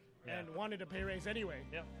year and wanted a pay raise anyway.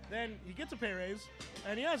 Yeah. Then he gets a pay raise,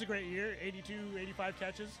 and he has a great year, 82, 85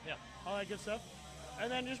 catches, all that good stuff.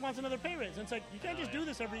 And then just wants another pay raise. And it's like, you can't just do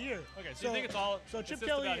this every year. Okay, so you think it's all Chip just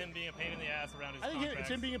Kelly, about him being a pain in the ass around his I think contracts? it's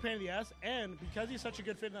him being a pain in the ass, and because he's such a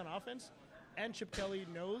good fit on offense, and Chip Kelly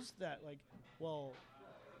knows that, like, well,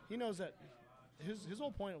 he knows that his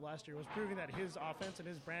whole point of last year was proving that his offense and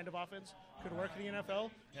his brand of offense could work in the NFL,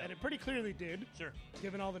 and it pretty clearly did. Sure.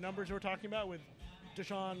 Given all the numbers we're talking about with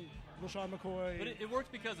LaShawn McCoy. But it works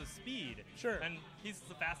because of speed. Sure. And he's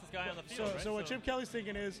the fastest guy on the field, right? So what Chip Kelly's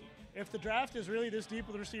thinking is, if the draft is really this deep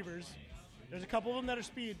with receivers, there's a couple of them that are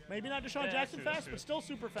speed. Maybe not DeSean Jackson fast, but still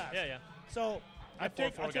super fast. Yeah, yeah. So I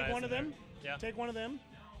take one of them. Yeah. Take one of them.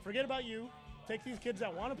 Forget about you. Take these kids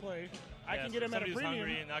that want to play. I can get them at a premium.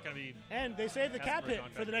 Hungry and not going to be. And they save the cap hit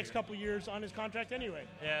for the next couple of years on his contract anyway.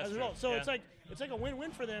 Yeah, as a result. So it's like a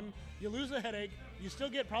win-win for them. You lose the headache. You still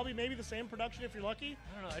get probably maybe the same production if you're lucky.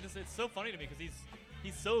 I don't know. It's so funny to me because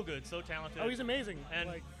he's so good, so talented. Oh, he's amazing. And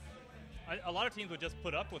a lot of teams would just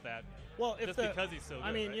put up with that. Well, just because he's so good.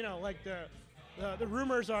 I mean, right? you know, like the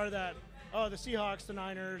rumors are that the Seahawks, the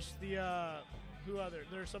Niners,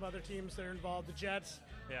 there's some other teams that are involved, the Jets,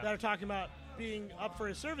 that are talking about being up for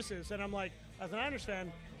his services. And I'm like, as a Niners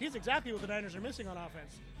fan, he's exactly what the Niners are missing on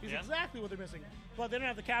offense. He's exactly what they're missing. But they don't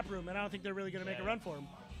have the cap room, and I don't think they're really going to make a run for him.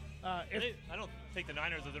 I don't think the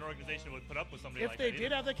Niners as an organization would put up with somebody like that. If they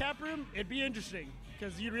did have the cap room, it'd be interesting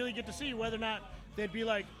because you'd really get to see whether or not they'd be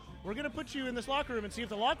like, we're going to put you in this locker room and see if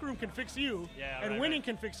the locker room can fix you and winning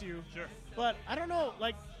can fix you. Sure. But I don't know.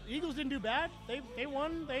 Like, the Eagles didn't do bad. They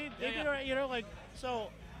won. They did all right, you know, like, so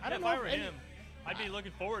I don't know. If I were him, I'd be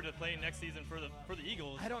looking forward to playing next season for the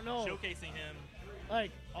Eagles. I don't know. Showcasing him.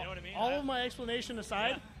 Like, you know what I mean? All of my explanation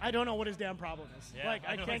aside, I don't know what his damn problem is. Yeah, like,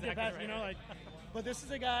 I can't get past, you know, like, but this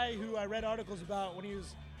is a guy who I read articles about when he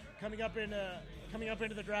was coming up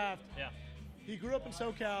into the draft. Yeah. He grew up in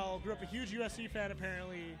SoCal, grew up a huge USC fan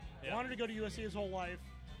apparently, wanted to go to USC his whole life.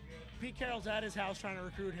 Pete Carroll's at his house trying to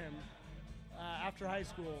recruit him after high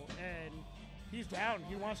school, and he's down.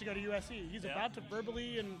 He wants to go to USC. He's about to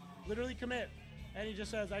verbally and literally commit, and he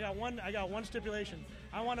just says, I got one stipulation.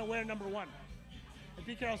 I want to wear number 1. And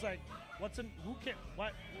Pete Carroll's like,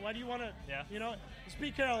 why do you want to, you know, it's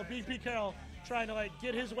Pete Carroll, being Pete Carroll, trying to, like,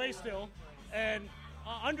 get his way still, and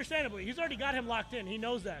understandably, he's already got him locked in. He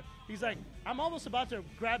knows that. He's like, I'm almost about to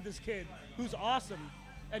grab this kid who's awesome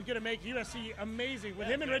and going to make USC amazing. With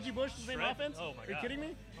him and Reggie Bush, the same offense? Oh, my God. Are you kidding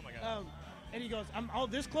me? Oh, my God. And he goes, I'm all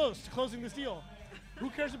this close to closing this deal. Who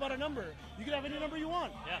cares about a number? You can have any number you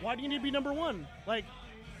want. Yeah. Why do you need to be number 1? Like,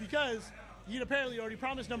 because you'd apparently already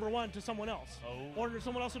promised number 1 to someone else. Or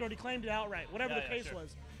someone else had already claimed it outright, whatever the case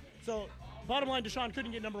was. So, bottom line, DeSean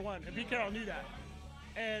couldn't get number 1, and Pete Carroll knew that.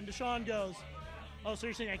 And DeSean goes, oh, so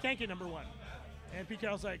you're saying I can't get number 1? And Pete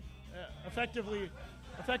Carroll's like, effectively,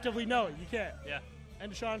 no, you can't. Yeah.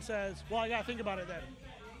 And DeSean says, well, I got to think about it then.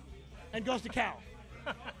 And goes to Cal.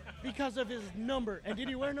 Because of his number. And did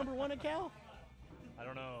he wear number 1 at Cal? I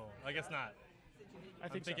don't know. I guess not.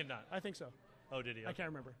 I'm thinking not. I think so. Oh, did he? Okay. I can't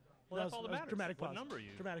remember. Well, that's all that matters. Dramatic pause. What number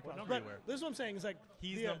you? Dramatic what pause. Number but you wear? this is what I'm saying. Is like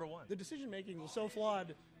he's number 1. The decision making was so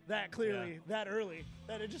flawed that clearly, that early,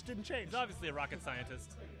 that it just didn't change. He's obviously a rocket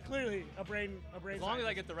scientist. Clearly, a brain. As long as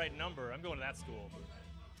I get the right number, I'm going to that school.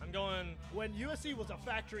 I'm going. When USC was a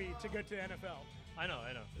factory to get to the NFL. I know.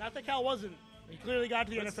 Not that Cal wasn't. He clearly got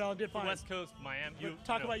to the NFL and did fine. West Coast, Miami.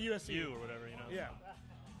 Talk about USC. U or whatever, you know. Yeah.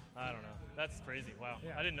 I don't know. That's crazy. Wow.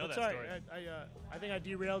 Yeah. I didn't know that sorry. story. I think I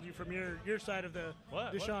derailed you from your side of the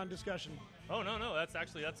DeSean discussion. Oh, no.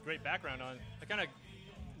 That's great background on. It kind of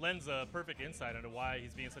lends a perfect insight into why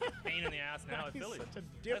he's being such a pain in the ass now at Philly. Such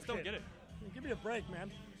a I just don't get it. Give me a break,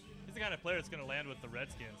 man. He's the kind of player that's going to land with the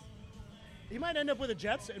Redskins. He might end up with the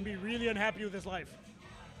Jets and be really unhappy with his life.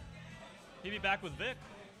 He'd be back with Vic.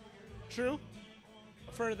 True.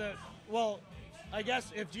 I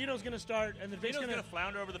guess if Gino's going to start and then Vic's going to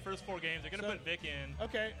flounder over the first 4 games, they're going to put Vic in.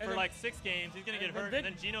 Okay. For like 6 games, he's going to get hurt, and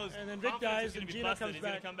then Gino's Vic dies, and Gino comes he's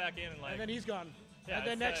back, going to come back in and then he's gone. Yeah, and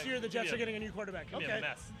then next year the Jets are getting a new quarterback. It's going to be a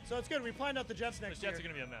mess. So it's good. We planned out the Jets next year. The Jets are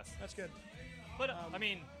going to be a mess. That's good. But I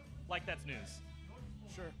mean, like that's news.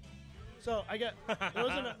 Sure. So there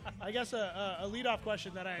was a leadoff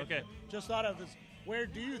question that I just thought of is, where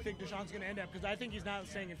do you think DeSean's going to end up? Because I think he's not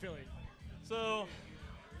staying in Philly. So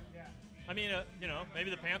I mean, maybe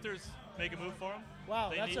the Panthers make a move for him.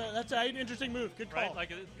 Wow, that's an interesting move. Good call. Right? Like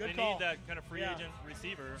Good they call. need that kind of free agent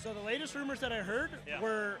receiver. So the latest rumors that I heard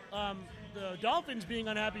were the Dolphins being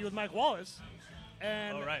unhappy with Mike Wallace,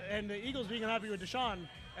 and the Eagles being unhappy with DeSean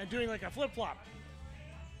and doing like a flip-flop.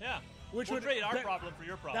 Yeah. Which we'll would trade our problem for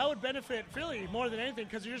your problem. That would benefit Philly more than anything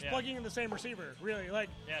because you're just plugging in the same receiver, really. Like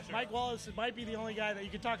sure. Mike Wallace might be the only guy that you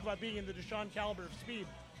could talk about being in the DeSean caliber of speed.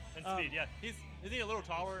 And speed, yeah. Isn't he a little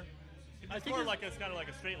taller? I He's think more like it's kind of like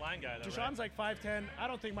a straight line guy, though. DeSean's right? like 5'10". I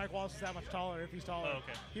don't think Mike Wallace is that much taller. If he's taller,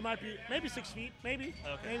 okay. He might be maybe 6 feet, maybe,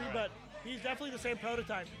 right. but he's definitely the same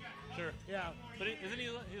prototype. Sure. Yeah. But isn't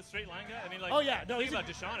he a straight line guy? I mean, like. Oh yeah, no. Think about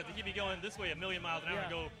DeSean. I think he'd be going this way a million miles an hour and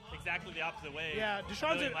go exactly the opposite way. Yeah,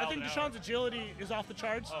 I think DeSean's agility is off the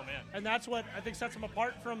charts. Oh man. And that's what I think sets him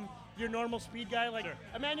apart from your normal speed guy. Like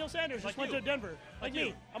Emmanuel Sanders just went to Denver. Like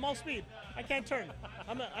me, I'm all speed. I can't turn.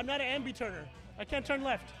 I'm not an ambi turner. I can't turn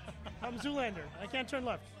left. I'm Zoolander. I can't turn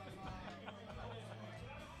left.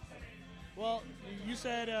 Well, you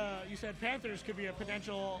said Panthers could be a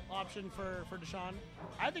potential option for DeSean.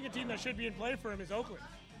 I think a team that should be in play for him is Oakland.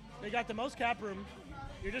 They got the most cap room.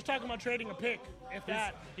 You're just talking about trading a pick, if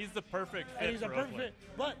that. He's the perfect fit. And he's for a perfect Oakland.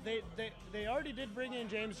 fit. But they already did bring in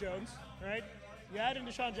James Jones, right? You add in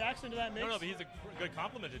DeSean Jackson to that mix. No, but he's a good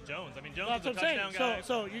compliment to Jones. I mean, Jones That's is a what I'm touchdown saying. guy.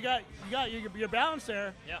 So you got your balance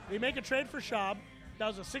there. Yeah. They make a trade for Schaub. That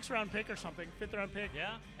was a 6th-round pick or something, 5th-round pick.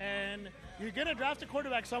 Yeah. And you're going to draft a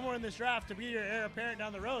quarterback somewhere in this draft to be your heir apparent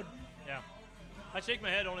down the road. Yeah. I shake my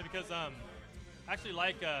head only because I actually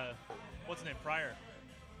like, what's his name, Pryor.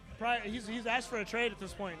 He's asked for a trade at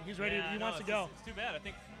this point. He's ready. Yeah, he wants to go. It's too bad. I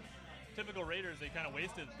think typical Raiders, they kind of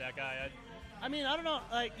wasted that guy. I mean, I don't know.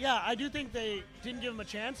 I do think they didn't give him a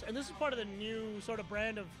chance. And this is part of the new sort of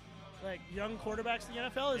brand of, young quarterbacks in the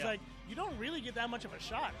NFL is, you don't really get that much of a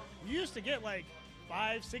shot. You used to get,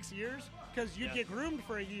 5-6 years because you'd get groomed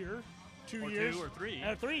for a year, 2 years. 2 or 3.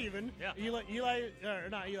 Or 3 even. Yeah.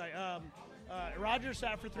 Rodgers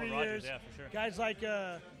sat for 3 years. Rodgers, yeah, for sure. Guys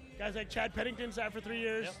like Chad Pennington sat for 3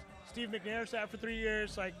 years. Yep. Steve McNair sat for 3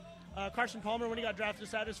 years. Carson Palmer, when he got drafted,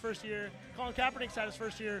 sat his first year. Colin Kaepernick sat his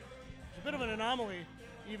first year. It's a bit of an anomaly,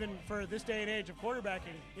 even for this day and age of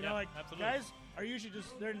quarterbacking. Absolutely. Guys are usually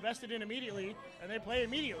they're invested in immediately, and they play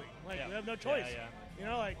immediately. We have no choice.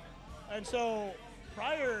 Yeah. And so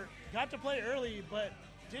Pryor got to play early, but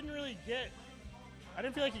didn't really I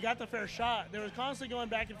didn't feel like he got the fair shot. There was constantly going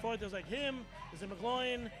back and forth. There was him, is it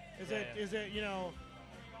McGloin, is it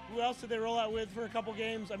who else did they roll out with for a couple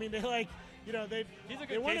games? I mean, He's a good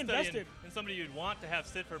they weren't case invested. study and somebody you'd want to have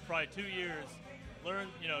sit for probably 2 years, learn,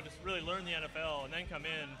 just really learn the NFL, and then come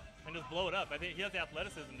in and just blow it up. I think he has the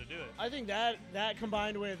athleticism to do it. I think that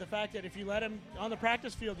combined with the fact that if you let him on the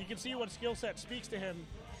practice field, you can see what skill set speaks to him.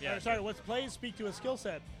 Yeah, what plays speak to his skill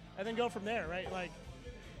set, and then go from there, right?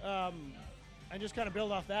 And just kind of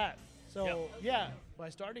build off that. So, by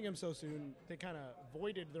starting him so soon, they kind of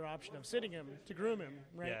voided their option of sitting him to groom him,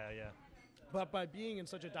 right? Yeah. But by being in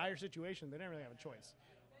such a dire situation, they didn't really have a choice.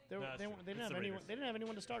 They didn't have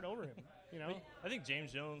anyone to start over him. I think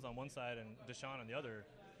James Jones on one side and DeSean on the other.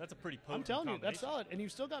 That's a pretty potent I'm telling you, that's combination. solid. And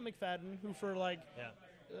you've still got McFadden, who for he's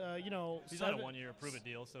on a 1-year prove-it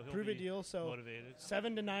deal, so he'll be motivated.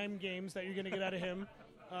 7 to 9 games that you're going to get out of him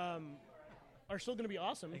are still going to be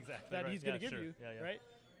awesome. Exactly that right. he's going to give sure. you, yeah. right?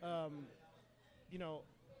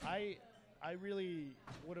 I really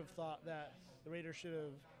would have thought that the Raiders should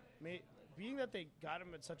have made, being that they got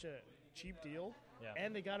him at such a cheap deal,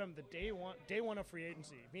 and they got him the day one of free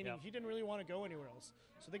agency, meaning he didn't really want to go anywhere else.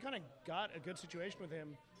 So they kind of got a good situation with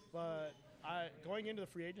him. But going into the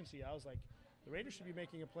free agency, I was like, the Raiders should be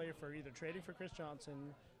making a play for either trading for Chris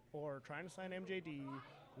Johnson or trying to sign MJD,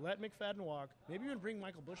 let McFadden walk, maybe even bring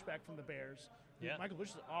Michael Bush back from the Bears. Yeah. Michael Bush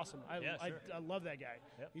is awesome. I love that guy.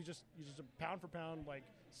 Yep. He's just a pound for pound,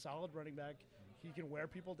 solid running back. He can wear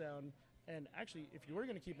people down. And actually, if you were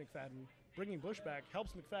going to keep McFadden, bringing Bush back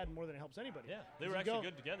helps McFadden more than it helps anybody. Yeah, they were actually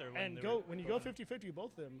good together. When you go 50-50 with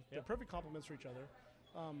both of them, they're perfect complements for each other.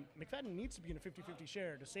 McFadden needs to be in a 50-50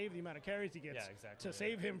 share to save the amount of carries he gets to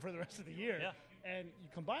save him for the rest of the year. Yeah. And you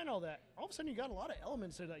combine all that, all of a sudden you got a lot of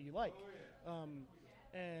elements there that you like.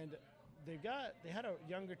 And they had a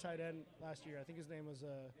younger tight end last year. I think his name was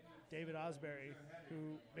David Osbury,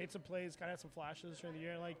 who made some plays, kind of had some flashes during the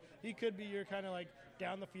year. He could be your kind of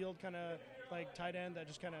down the field kind of tight end that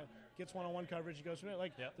just kind of gets one-on-one coverage. He goes from it.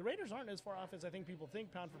 The Raiders aren't as far off as I think people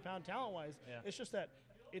think, pound for pound, talent-wise. Yeah. It's just that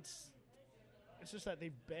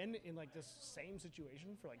they've been in this same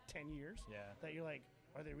situation for 10 years. Yeah. That you're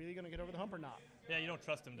are they really going to get over the hump or not? Yeah, you don't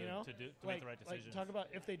trust them to make the right decision. Talk about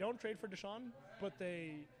if they don't trade for DeSean,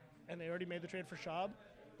 and they already made the trade for Schaub,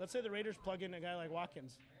 let's say the Raiders plug in a guy like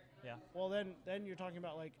Watkins. Yeah. Well, then you're talking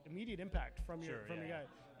about like immediate impact from your guy.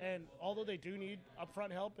 And although they do need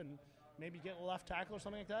upfront help and maybe get a left tackle or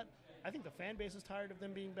something like that, I think the fan base is tired of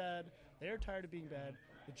them being bad. They're tired of being bad.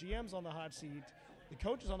 The GM's on the hot seat. The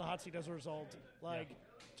coach is on the hot seat as a result.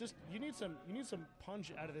 Just you need some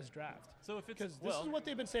punch out of this draft. So if it's because this is what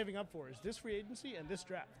they've been saving up for, is this free agency and this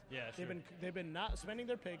draft. Yeah, sure. They've been not spending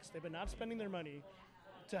their picks. They've been not spending their money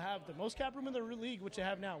to have the most cap room in the league, which they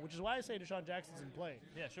have now, which is why I say DeSean Jackson's in play.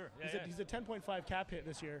 Yeah, sure. He's a 10.5 cap hit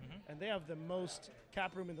this year, and they have the most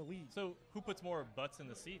cap room in the league. So who puts more butts in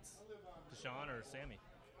the seats, DeSean or Sammy?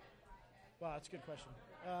 Wow, that's a good question.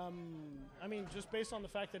 I mean, just based on the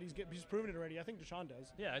fact that he's proven it already, I think DeSean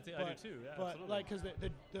does. Yeah, I do too. Yeah, but absolutely. like, because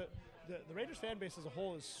the Raiders fan base as a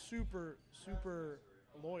whole is super, super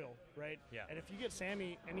loyal, right? Yeah. And if you get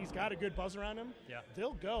Sammy and he's got a good buzz around him,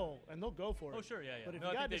 they'll go for it. Oh, sure, yeah. But if I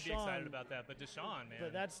you got think they'd DeSean, be excited about that. But DeSean, man.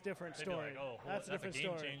 But that's a different they'd be story. like, That's a different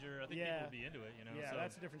game story. changer. I think people would be into it, you know. Yeah, so,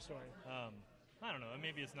 that's a different story. I don't know.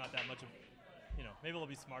 Maybe it's not that much of, maybe they'll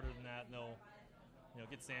be smarter than that and they'll,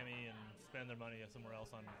 get Sammy and spend their money somewhere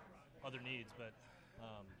else on other needs. But,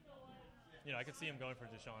 I could see him going for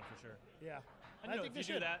DeSean for sure. Yeah. And, I think if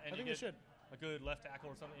you do that and you get should. a good left tackle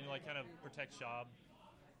or something, kind of protect Schaub.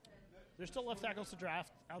 There's still left tackles to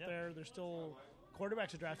draft out there. There's still quarterbacks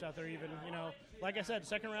to draft out there even. Like I said,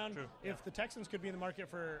 second round, if the Texans could be in the market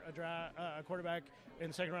for a quarterback in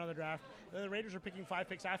the second round of the draft, then the Raiders are picking 5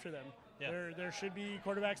 picks after them. Yeah. There should be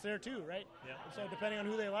quarterbacks there too, right? Yeah. So depending on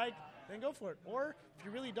who they like, then go for it. Or if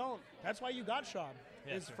you really don't, that's why you got Schaub.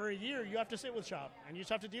 For a year, you have to sit with Schaub, and you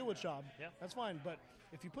just have to deal with Schaub. Yeah. That's fine. But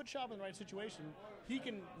if you put Schaub in the right situation, he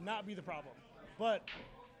can not be the problem. But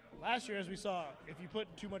last year, as we saw, if you put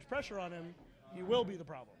too much pressure on him, he will be the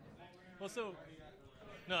problem. Well,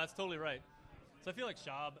 no, that's totally right. So I feel like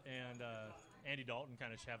Schaub and Andy Dalton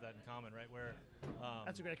kind of have that in common, right? Where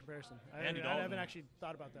that's a great comparison. I Dalton haven't actually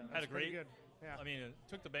thought about that. That's had a great, good. Yeah. I mean, it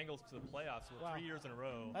took the Bengals to the playoffs 3 years in a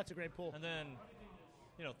row. That's a great pull. And then,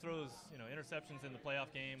 throws interceptions in the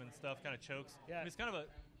playoff game and stuff, kind of chokes. Yeah. I mean, it's kind of a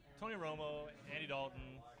Tony Romo, Andy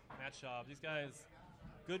Dalton, Matt Schaub. These guys,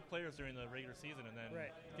 good players during the regular season, and then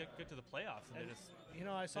get to the playoffs and they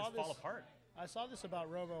just fall apart. I saw this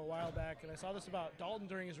about Romo a while back, and I saw this about Dalton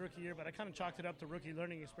during his rookie year, but I kind of chalked it up to rookie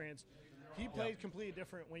learning experience. He plays completely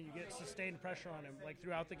different when you get sustained pressure on him, like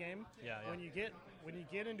throughout the game. Yeah. When you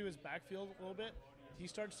get into his backfield a little bit, he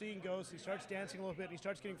starts seeing ghosts, he starts dancing a little bit, and he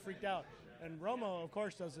starts getting freaked out. And Romo, of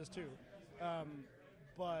course, does this too.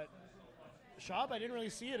 But Schaub, I didn't really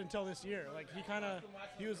see it until this year. Like,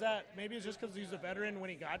 he was that, maybe it's just because he's a veteran when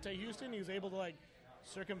he got to Houston, he was able to,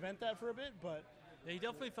 circumvent that for a bit, but... Yeah, he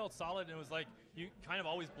definitely felt solid, and it was like you kind of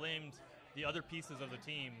always blamed the other pieces of the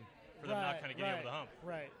team for them not kind of getting over the hump.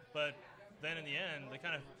 Right. But then in the end, they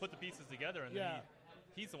kind of put the pieces together, and then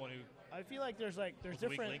he's the one who... I feel like there's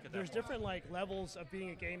different levels of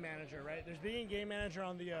being a game manager, right? There's being a game manager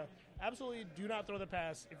on the absolutely do not throw the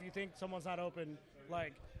pass if you think someone's not open,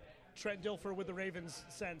 like Trent Dilfer with the Ravens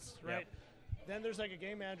sense, right? Yep. Then there's a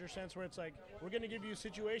game manager sense where it's like, we're going to give you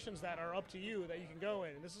situations that are up to you that you can go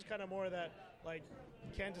in. And this is kind of more of that,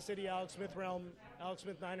 Kansas City, Alex Smith realm, Alex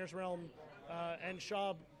Smith Niners realm, and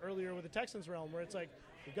Schaub earlier with the Texans realm, where it's like,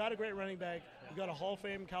 we've got a great running back, we've got a Hall of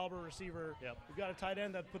Fame caliber receiver, we've got a tight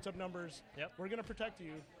end that puts up numbers, we're going to protect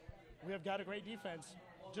you, we have got a great defense.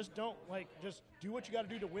 Just don't, just do what you got to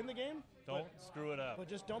do to win the game. Don't screw it up. But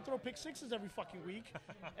just don't throw pick sixes every fucking week.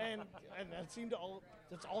 and that seemed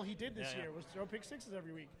that's all he did this year was throw pick sixes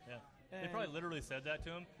every week. Yeah. They probably literally said that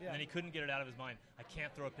to him, Yeah. and then he couldn't get it out of his mind. I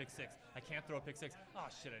can't throw a pick six. I can't throw a pick six. Oh,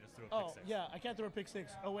 shit, I just threw a pick six. Oh, yeah, I can't throw a pick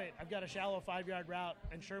six. Oh, wait, I've got a shallow 5-yard route,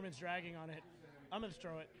 and Sherman's dragging on it. I'm going to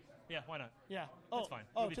throw it. Yeah, why not? Yeah. That's fine.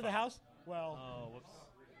 Oh, It'll be to fine. the house? Well. Oh, whoops.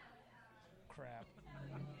 Crap.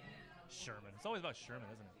 Sherman. It's always about Sherman,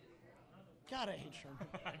 isn't it? God, I hate Sherman.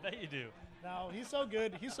 I bet you do. No, he's so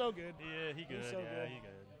good. He's so good. Yeah, he good. He's so good. He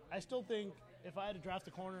good. I still think if I had to draft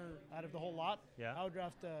a corner out of the whole lot, I would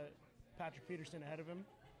draft Patrick Peterson ahead of him.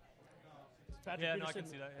 I can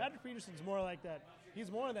see that. Yeah. Patrick Peterson's more like that.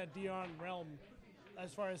 He's more in that Dion realm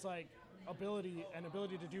as far as ability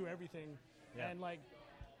to do everything. Yeah. And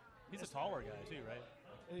he's a taller guy too, right?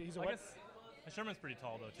 He's I guess Sherman's pretty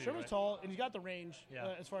tall though too. Sherman's tall, and he's got the range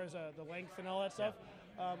Yeah. As far as the length and all that stuff.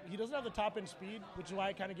 He doesn't have the top end speed, which is why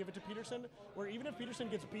I kind of give it to Peterson. Where even if Peterson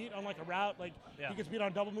gets beat on a route, he gets beat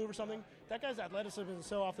on a double move or something, that guy's athleticism is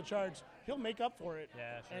so off the charts. He'll make up for it,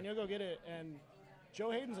 and he'll go get it. And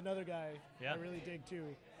Joe Hayden's another guy I really dig too.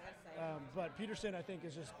 But Peterson, I think,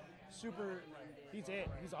 is just super. He's it.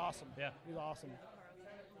 He's awesome. Yeah, he's awesome.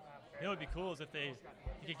 You know what would be cool is if you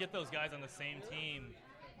could get those guys on the same team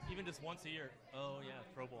even just once a year. Oh yeah,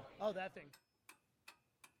 Pro Bowl. Oh, that thing.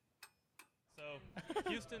 So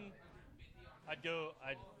Houston, I'd go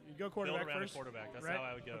quarterback build around first. a quarterback. That's right? how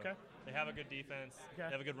I would go. Okay. They have a good defense. Okay.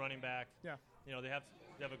 They have a good running back. Yeah. You know, they have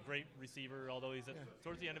a great receiver, although he's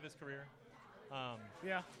towards the end of his career.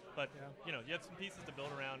 Yeah. But you know, you have some pieces to build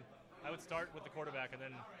around. I would start with the quarterback and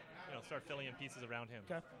then start filling in pieces around him.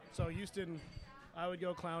 Okay. So Houston, I would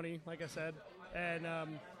go Clowney, like I said, and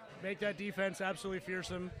make that defense absolutely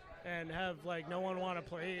fearsome, and have like no one want to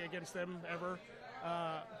play against them ever.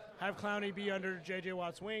 Have Clowney be under J.J.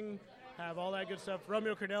 Watt's wing. Have all that good stuff.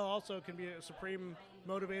 Romeo Crennel also can be a supreme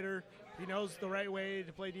motivator. He knows the right way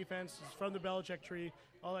to play defense. He's from the Belichick tree.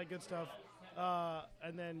 All that good stuff.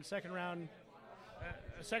 And then second round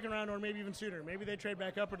or maybe even sooner. Maybe they trade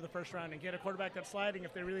back up into the first round and get a quarterback that's sliding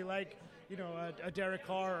if they really like, a Derek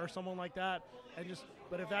Carr or someone like that.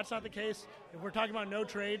 But if that's not the case, if we're talking about no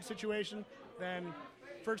trade situation, then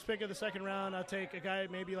first pick of the second round, I'll take a guy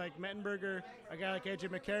maybe like Mettenberger, a guy like AJ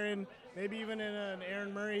McCarron, maybe even an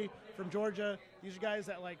Aaron Murray from Georgia. These are guys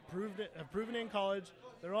that have proven it in college.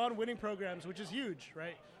 They're on winning programs, which is huge,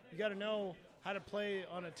 right? You got to know how to play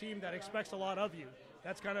on a team that expects a lot of you.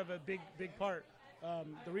 That's kind of a big part.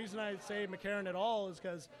 The reason I say McCarron at all is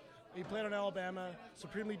because he played on Alabama,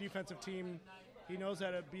 supremely defensive team. He knows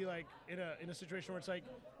how to be like in a situation where it's like,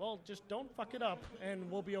 well, just don't fuck it up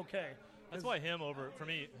and we'll be okay. That's why him over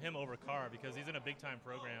Carr, because he's in a big time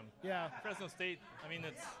program. Yeah. Fresno State, I mean,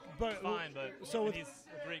 it's fine, but he's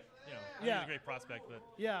a great, he's a great prospect. But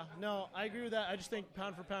yeah, no, I agree with that. I just think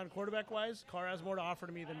pound for pound, quarterback wise, Carr has more to offer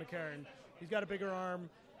to me than McCarron. He's got a bigger arm.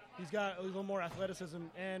 He's got a little more athleticism,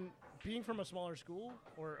 and being from a smaller school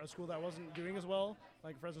or a school that wasn't doing as well,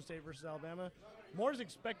 like Fresno State versus Alabama, more is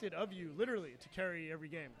expected of you, literally, to carry every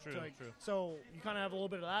game. True. So you kind of have a little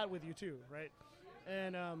bit of that with you too, right?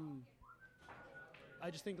 And I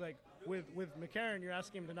just think like with McCarron, you're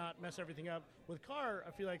asking him to not mess everything up. With Carr,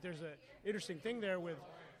 I feel like there's an interesting thing there with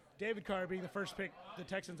David Carr being the first pick the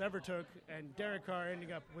Texans ever took, and Derek Carr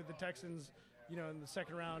ending up with the Texans, in the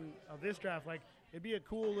second round of this draft. Like, it'd be a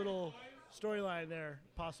cool little storyline there,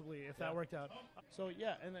 possibly, if that worked out. So,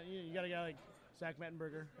 yeah, and then you got a guy like Zach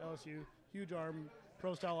Mettenberger, LSU, huge arm,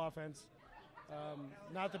 pro-style offense.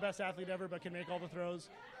 Not the best athlete ever, but can make all the throws.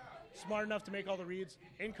 Smart enough to make all the reads.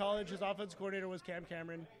 In college, his offensive coordinator was Cam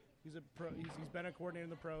Cameron. He's a pro. He's been a coordinator in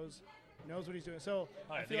the pros. Knows what he's doing. So,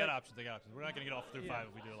 all right, they got options. We're not going to get off through five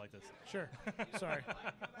if we do it like this. Sure. Sorry.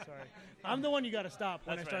 I'm the one you got to stop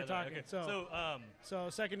when I start talking. Okay. So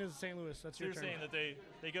second is St. Louis. That's your turn. You're saying that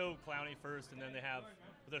they go Clowney first, and then they have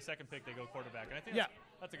with their second pick they go quarterback, and I think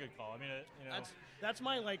that's a good call. I mean, that's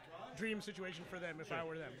my dream situation for them if I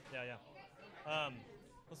were them. Yeah.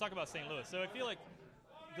 Let's talk about St. Louis. So I feel like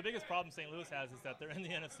the biggest problem St. Louis has is that they're in the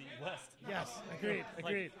NFC West. Yes,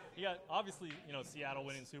 agreed. You got obviously Seattle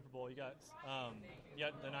winning Super Bowl. You got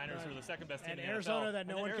the Niners who are the second best team and in the Arizona NFL. that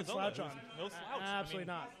no one can slouch on. No slouch. Absolutely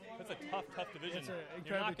not. That's a tough division.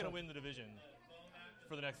 You're not going to win the division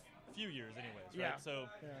for the next few years, anyways. Right? So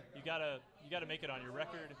you gotta make it on your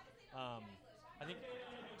record. I think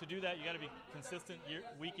to do that you got to be consistent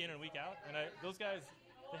week in and week out. And those guys,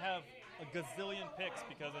 they have a gazillion picks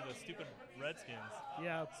because of the stupid Redskins.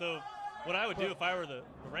 Yeah. So what I would do if I were the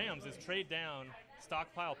Rams is trade down,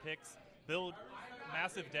 stockpile picks, build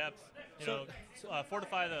massive depth,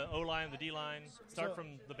 fortify the O-line, the D-line, start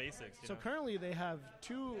from the basics. So currently they have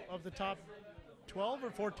 2 of the top 12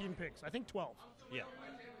 or 14 picks. I think 12. Yeah.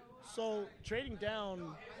 So trading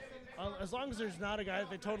down, as long as there's not a guy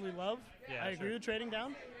that they totally love, I agree with trading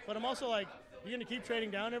down. But I'm also like, you're going to keep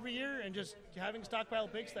trading down every year and just having stockpile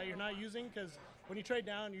picks that you're not using, because when you trade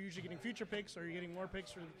down, you're usually getting future picks or you're getting more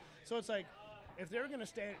picks. So it's like, if they're going to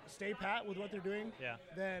stay pat with what they're doing,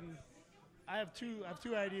 then I have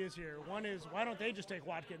two ideas here. One is, why don't they just take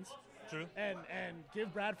Watkins? True. And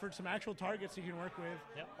give Bradford some actual targets he can work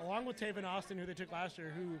with, along with Taven Austin, who they took last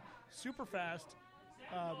year, who super fast,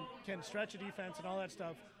 can stretch a defense and all that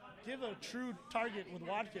stuff. Give a true target with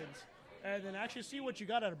Watkins, and then actually see what you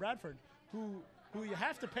got out of Bradford, who you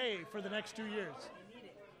have to pay for the next 2 years.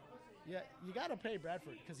 Yeah, you got to pay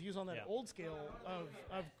Bradford because he was on that old scale of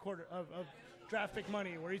draft pick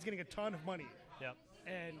money where he's getting a ton of money. Yep.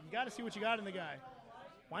 And you got to see what you got in the guy.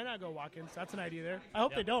 Why not go Watkins? That's an idea there. I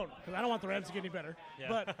hope they don't, because I don't want the Rams to get any better.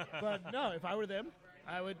 Yeah. But no, if I were them,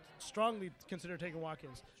 I would strongly consider taking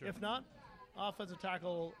Watkins. Sure. If not, offensive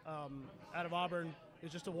tackle out of Auburn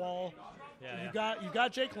is just a wall. Yeah, You've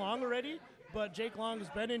got Jake Long already, but Jake Long has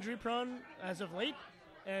been injury prone as of late,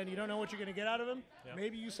 and you don't know what you're going to get out of him, Yeah.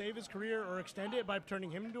 maybe you save his career or extend it by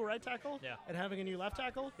turning him into a right tackle Yeah. and having a new left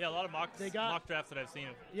tackle. Yeah, a lot of mock drafts that I've seen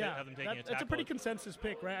have them taking a tackle. That's a pretty consensus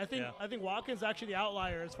pick, right? I think Watkins is actually the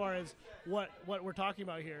outlier as far as what we're talking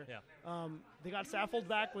about here. Yeah. They got Saffold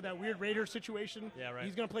back with that weird Raiders situation. Yeah, right.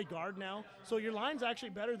 He's going to play guard now, so your line's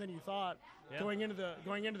actually better than you thought going into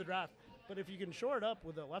the draft. But if you can shore it up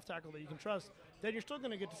with a left tackle that you can trust, then you're still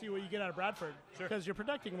going to get to see what you get out of Bradford because you're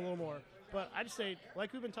protecting him a little more. But I just say,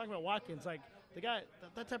 like we've been talking about Watkins, like the guy,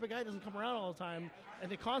 that type of guy doesn't come around all the time, and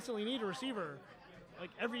they constantly need a receiver.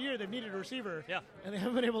 Like every year they've needed a receiver, and they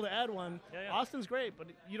haven't been able to add one. Yeah. Austin's great, but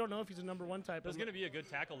you don't know if he's a number one type. There's going to be a good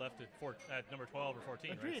tackle left at number 12 or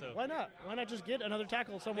 14. Agreed. Right? So Why not? Why not just get another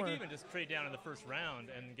tackle somewhere? They could even just trade down in the first round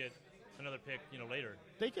and get another pick, later.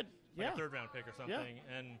 They could, like a third round pick or something.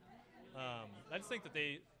 Yeah. And I just think that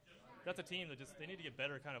that's a team that they need to get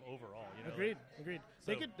better kind of overall. Agreed.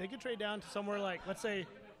 So they could trade down to somewhere like, let's say,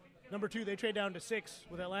 number 2. They trade down to 6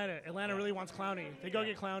 with Atlanta. Atlanta really wants Clowney. They go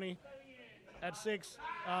get Clowney at 6.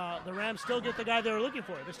 The Rams still get the guy they were looking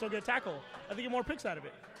for. They still get tackle. I think get more picks out of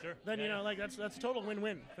it. Sure. Then like that's a total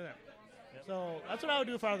win-win for them. Yep. So that's what I would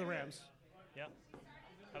do if I were the Rams. Yeah.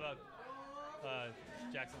 How about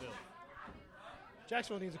Jacksonville?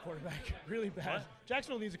 Jacksonville needs a quarterback really bad. What?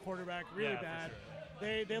 Jacksonville needs a quarterback really for bad.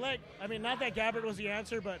 Sure. They not that Gabbert was the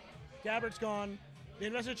answer, but Gabbert's gone. They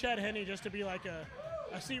invested Chad Henne just to be like a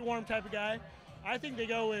seat warm type of guy. I think they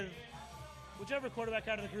go with whichever quarterback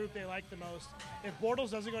out of the group they like the most. If Bortles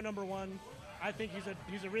doesn't go number 1, I think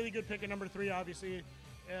he's a really good pick at number 3, obviously.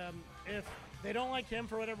 If they don't like him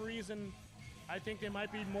for whatever reason, I think they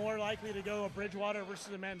might be more likely to go a Bridgewater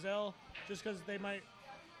versus a Manziel, just because they might.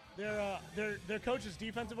 Their coach is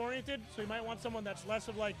defensive oriented, so you might want someone that's less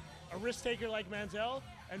of like a risk taker like Manziel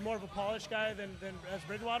and more of a polished guy than as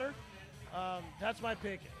Bridgewater. That's my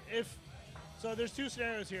pick. So there's 2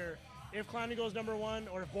 scenarios here. If Clowney goes number 1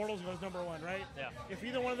 or if Bortles goes number 1, right? Yeah. If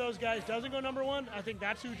either one of those guys doesn't go number 1, I think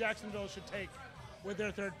that's who Jacksonville should take with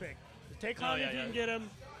their 3rd pick. Take Clowney if you can get him.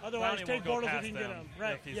 Otherwise, Clowney take won't go Bortles if past you can get them him.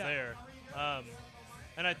 Right. If he's there.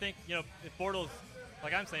 And I think, if Bortles,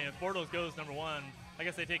 like I'm saying, if Bortles goes number 1, I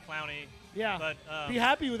guess they take Clowney. Yeah. But be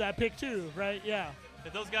happy with that pick too, right? Yeah.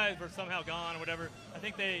 If those guys were somehow gone or whatever, I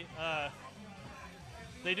think they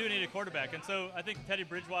do need a quarterback, and so I think Teddy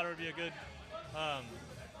Bridgewater would be a good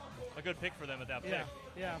pick for them at that pick.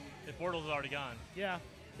 Yeah. If Bortles is already gone. Yeah.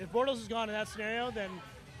 If Bortles is gone in that scenario, then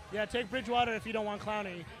take Bridgewater if you don't want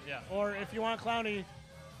Clowney. Yeah. Or if you want Clowney,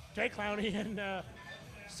 take Clowney and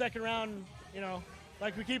second round.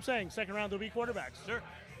 Like we keep saying, second round there'll be quarterbacks. Sure.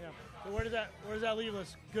 Yeah. So where does that leave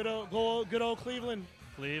us? Good old Cleveland.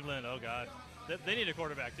 Cleveland. Oh God. They need a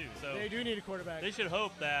quarterback too. So they do need a quarterback. They should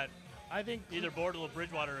hope that I think either Bortles or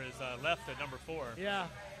Bridgewater is left at number 4. Yeah,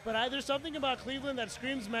 but there's something about Cleveland that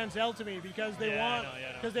screams Manziel to me because they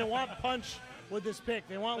want punch with this pick.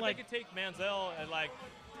 They want they could take Manziel at like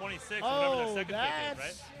 26 or whatever their second pick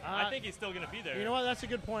is, right? I think he's still going to be there. You know what? That's a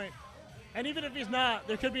good point. And even if he's not,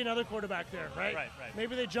 there could be another quarterback there, right? Right.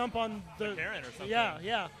 Maybe they jump on the McCarron or something.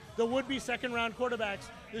 Yeah. The would-be second-round quarterbacks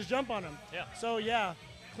just jump on him. Yeah. So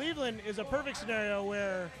Cleveland is a perfect scenario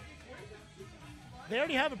where they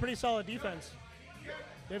already have a pretty solid defense.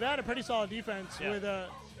 They've had a pretty solid defense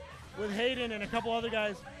with Hayden and a couple other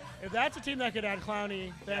guys. If that's a team that could add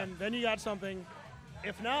Clowney, then you got something.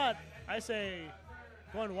 If not, I say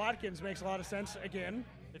going Watkins makes a lot of sense again.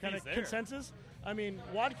 Kind of consensus. I mean,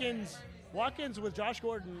 Watkins with Josh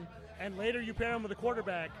Gordon, and later you pair him with a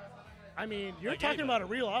quarterback. I mean, you're talking about a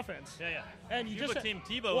real offense. Yeah. And you just put Team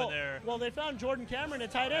Tebow in there. Well, they found Jordan Cameron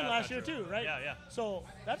at tight end last year too, right? Yeah. So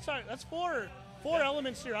that's 4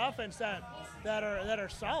 elements to your offense that are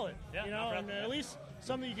solid. Yeah, and at least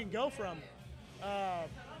something you can go from.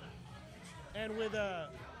 And with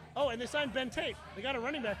and they signed Ben Tate. They got a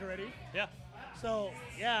running back already. Yeah. So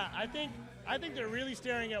I think they're really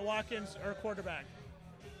staring at Watkins or quarterback.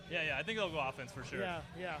 Yeah. I think they'll go offense for sure. Yeah.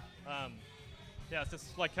 It's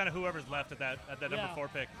just like kind of whoever's left at that number 4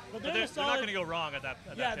 pick. But they're not going to go wrong at that.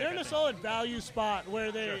 They're in a solid value spot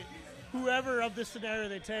where whoever of this scenario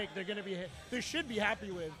they take, they should be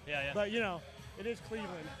happy with. Yeah. But it is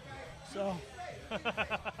Cleveland, so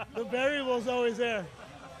the variable's always there.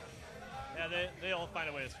 Yeah, they all find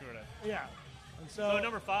a way to screw it up. Yeah. And so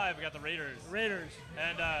number 5, we got the Raiders.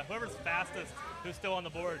 And whoever's fastest, who's still on the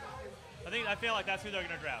board. I feel like that's who they're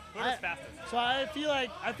going to draft. Whoever's fastest. So I feel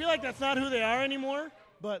like that's not who they are anymore,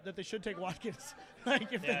 but that they should take Watkins,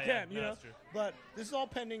 if they can, That's true. But this is all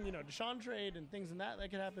pending, DeSean trade and things and that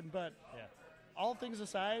could happen. But all things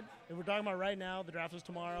aside, if we're talking about right now, the draft is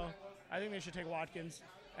tomorrow. I think they should take Watkins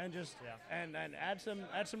and just and add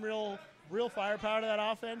some real firepower to that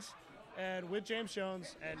offense. And with James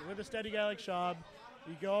Jones and with a steady guy like Schaub,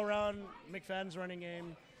 you go around McFadden's running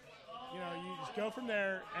game. You know, you just go from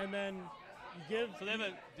there, and then you give. So do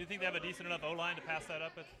you think they have a decent enough O-line to pass that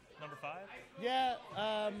up at number 5? Yeah,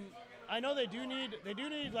 I know they do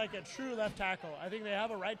need like a true left tackle. I think they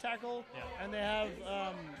have a right tackle, and they have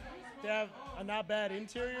a not bad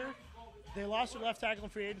interior. They lost their left tackle in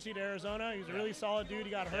free agency to Arizona. He's a really solid dude.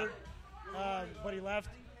 He got hurt, but he left.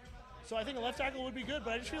 So I think a left tackle would be good,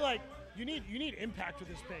 but I just feel like you need impact with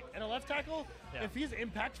this pick. And a left tackle, if he's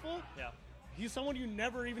impactful, he's someone you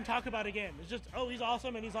never even talk about again. It's just, oh, he's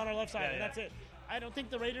awesome and he's on our left side, and that's it. I don't think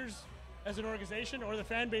the Raiders as an organization or the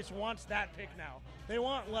fan base wants that pick now. They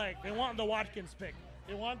want the Watkins pick.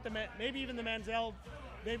 They want maybe even the Manziel,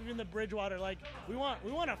 maybe even the Bridgewater. Like we want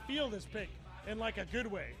to feel this pick in like a good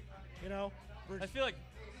way, you know. I feel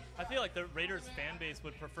like the Raiders fan base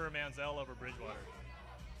would prefer Manziel over Bridgewater.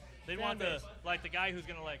 They want the guy who's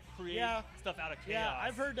gonna like create stuff out of chaos. Yeah,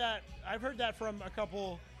 I've heard that from a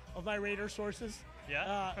couple of my Raider sources.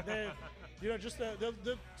 Yeah. You know, just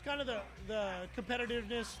the kind of the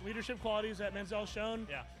competitiveness, leadership qualities that Manziel's shown.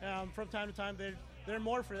 Yeah. From time to time, they're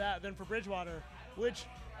more for that than for Bridgewater, which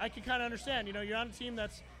I can kind of understand. You know, you're on a team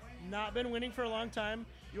that's not been winning for a long time.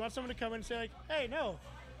 You want someone to come in and say like, hey, no,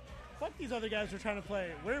 fuck these other guys we're trying to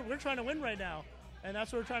play. We're trying to win right now, and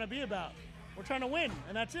that's what we're trying to be about. We're trying to win,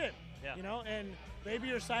 and that's it. Yeah. You know, and maybe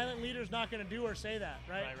your silent leader's not going to do or say that,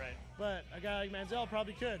 right? Right. But a guy like Manziel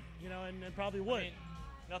probably could, you know, and probably would. I mean,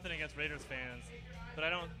 nothing against Raiders fans, but I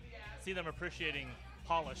don't see them appreciating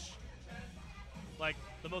polish. Like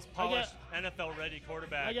the most polished NFL-ready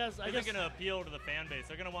quarterback isn't going to appeal to the fan base.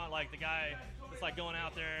 They're going to want like the guy that's like going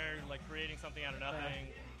out there like creating something out of nothing.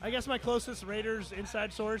 I guess my closest Raiders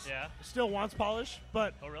inside source still wants polish,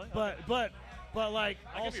 but oh really? But like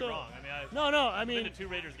I also could be wrong. I mean, I've been to 2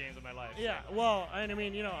 Raiders games in my life. Yeah, so. well, I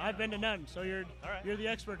mean, you know, I've been to none, so you're right. You're the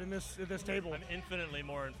expert in this table. I'm infinitely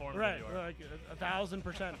more informed right, than you are. Like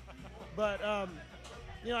 1,000%. But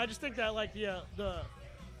you know, I just think that like the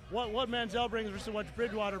what Manziel brings versus what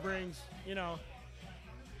Bridgewater brings, you know.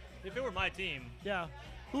 If it were my team,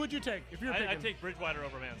 who would you take if you're picking? I'd take Bridgewater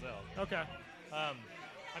over Manziel. Okay.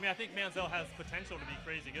 I mean, I think Manziel has potential to be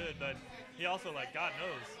crazy good, but he also, like, God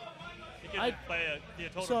knows, he could be a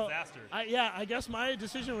total disaster. I guess my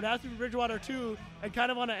decision would have to be Bridgewater too, and kind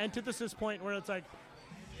of on an antithesis point where it's like,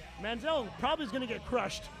 Manziel probably is going to get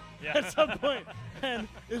crushed at some point. And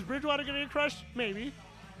is Bridgewater going to get crushed? Maybe.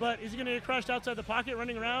 But is he going to get crushed outside the pocket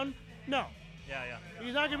running around? No. Yeah.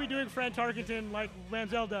 He's not going to be doing Fran Tarkenton like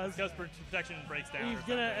Manziel does. Because protection breaks down. He's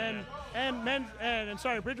going to,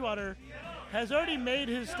 and Bridgewater has already made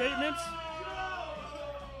his statements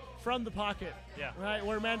from the pocket. Yeah. Right?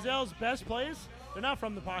 Where Manziel's best plays, they're not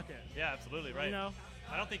from the pocket. Yeah, absolutely, right. You know?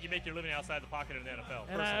 I don't think you make your living outside the pocket in the NFL.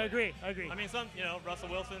 And personally. I agree. I mean, Russell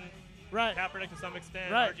Wilson, right. Kaepernick to some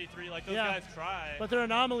extent, right. RG3, like those guys try. But they're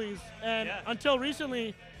anomalies. And until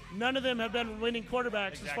recently, none of them have been winning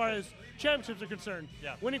quarterbacks as far as championships are concerned.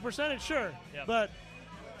 Yeah. Winning percentage, sure. Yeah. But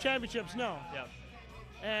championships, no. Yeah.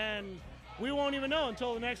 And we won't even know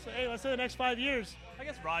until let's say the next 5 years. I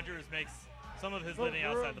guess Rodgers makes some of his living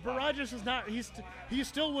outside the pocket. But Rodgers is not. He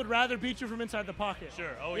still would rather beat you from inside the pocket.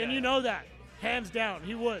 Sure. Oh yeah. And you know that, hands down,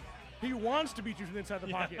 he would. He wants to beat you from inside the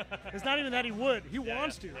pocket. It's not even that he would. He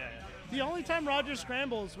wants to. Yeah. The only time Rodgers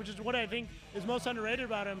scrambles, which is what I think is most underrated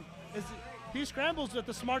about him, is he scrambles at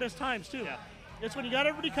the smartest times too. Yeah. It's when you got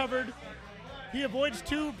everybody covered. He avoids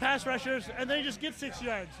 2 pass rushers, and then he just gets 6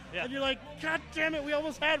 yards. Yeah. And you're like, God damn it, we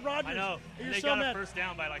almost had Rodgers. I know. And they so got mad. a first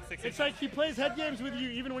down by like 6 inches. It's like he plays head games with you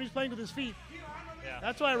even when he's playing with his feet. Yeah.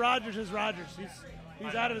 That's why Rodgers is Rodgers.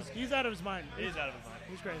 He's out of his mind. He's out of his mind.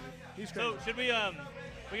 He's crazy. So should we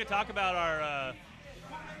could talk about our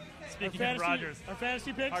speaking of Rodgers, our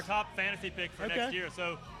fantasy picks, our top fantasy pick for next year.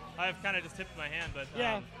 So I've kind of just tipped my hand, but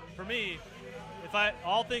for me, if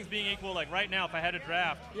all things being equal, like right now, if I had a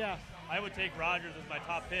draft, I would take Rodgers as my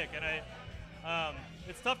top pick, and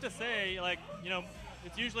it's tough to say, like, you know,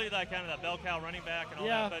 it's usually that kind of that bell cow running back and all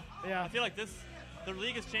that, but I feel like the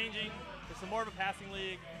league is changing. It's more of a passing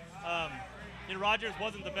league. You know, Rodgers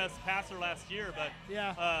wasn't the best passer last year, but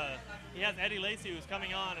he has Eddie Lacy who's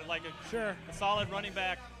coming on and like a solid running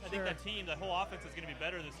back. I think that whole offense is going to be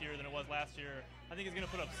better this year than it was last year. I think he's going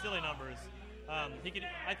to put up silly numbers. I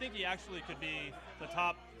think he actually could be the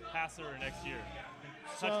top passer next year.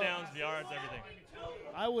 Touchdowns, yards, everything.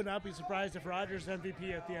 I would not be surprised if Rodgers is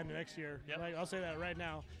MVP at the end of next year. Yep. Like, I'll say that right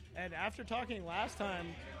now. And after talking last time,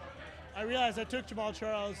 I realized I took Jamal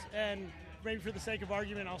Charles, and maybe for the sake of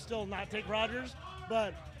argument, I'll still not take Rodgers,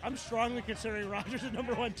 but I'm strongly considering Rodgers at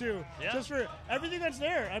number 1 too. Yeah. Just for everything that's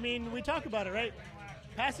there. I mean, we talk about it, right?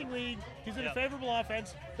 Passing league, he's in a favorable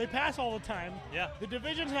offense. They pass all the time. Yeah. The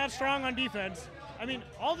division's not strong on defense. I mean,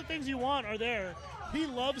 all the things you want are there. He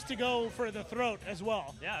loves to go for the throat as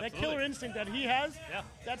well. Yeah, that absolutely. killer instinct that he has, Yeah.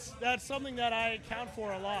 that's something that I count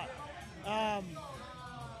for a lot.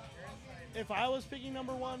 If I was picking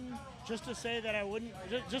number 1, just to say that I wouldn't,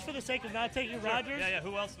 just for the sake of not taking Rodgers. Yeah,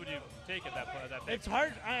 who else would you take at that pick? It's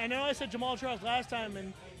hard. I know I said Jamal Charles last time,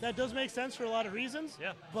 and that does make sense for a lot of reasons.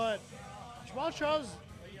 Yeah. But Jamal Charles,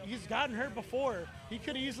 he's gotten hurt before. He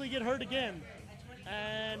could easily get hurt again.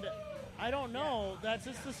 And I don't know. That's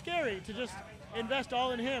just scary to just invest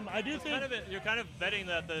all in him. I do think you're kind of betting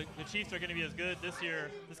that the Chiefs are going to be as good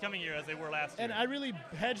this coming year as they were last year. And I really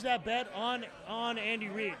hedge that bet on Andy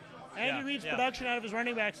Reid. Andy Reid's production out of his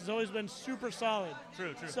running backs has always been super solid.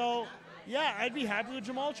 True. So, yeah, I'd be happy with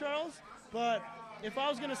Jamal Charles, but if I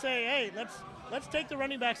was going to say, hey, let's take the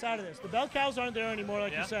running backs out of this. The bell cows aren't there anymore,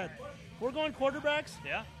 like you said. We're going quarterbacks.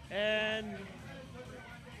 Yeah. And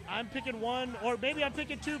I'm picking 1, or maybe I'm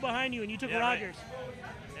picking 2 behind you, and you took Rodgers.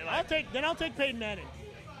 Right. I'll take Peyton Manning.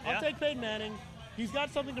 I'll take Peyton Manning. He's got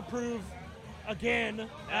something to prove again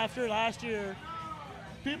after last year.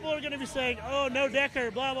 People are going to be saying, oh, no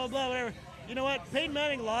Decker, blah, blah, blah, whatever. You know what? Peyton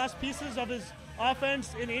Manning lost pieces of his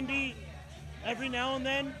offense in Indy every now and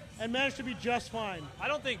then and managed to be just fine. I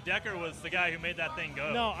don't think Decker was the guy who made that thing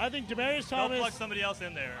go. No, I think Demaryius Thomas. They'll plug somebody else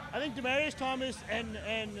in there. I think Demaryius Thomas and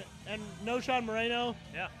Noshawn Moreno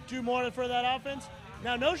do more for that offense.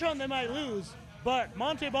 Now, Noshawn they might lose, but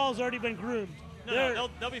Monte Ball's already been groomed. No,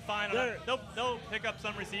 they'll be fine. They'll pick up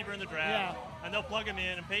some receiver in the draft, and they'll plug him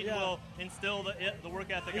in, and Peyton will instill the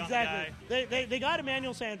work ethic on the guy. They got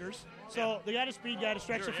Emmanuel Sanders, so they got a speed guy to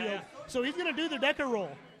stretch the field. So he's going to do the Decker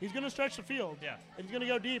role. He's going to stretch the field. Yeah. And he's going to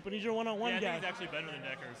go deep, and he's your one-on-one guy. I think he's actually better than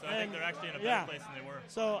Decker, so I think they're actually in a better place than they were.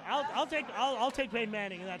 So I'll take Peyton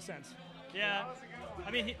Manning in that sense. Yeah. I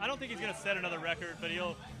mean, I don't think he's going to set another record, but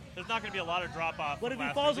there's not going to be a lot of drop-off. But if he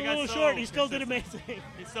falls a little short, he still did amazing.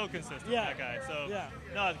 He's so consistent, that guy. So,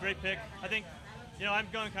 no, it's a great pick. I think, I'm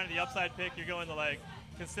going kind of the upside pick. You're going the,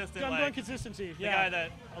 consistent. I'm going consistency, the guy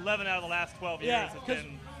that 11 out of the last 12 years has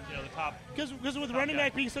been, the top. Because with running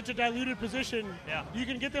back being such a diluted position, you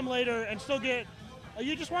can get them later and still get.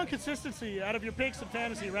 You just want consistency out of your picks in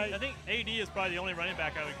fantasy, right? I think AD is probably the only running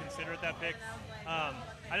back I would consider at that pick. I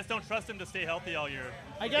just don't trust him to stay healthy all year.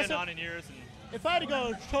 I guess on in years. If I had to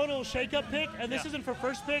go total shake-up pick, and this isn't for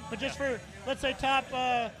first pick, but just for, let's say, top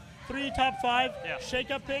 3, top 5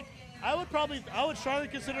 shake-up pick, I would strongly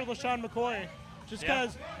consider LaShawn McCoy, just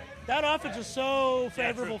because that offense is so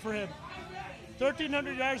favorable for him.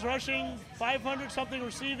 1,300 yards rushing, 500-something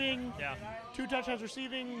receiving, 2 touchdowns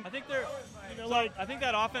receiving. I think I think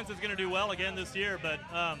that offense is going to do well again this year, but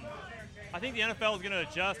I think the NFL is going to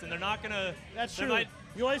adjust, and they're not going to. That's true.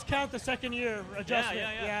 You always count the second year adjustment.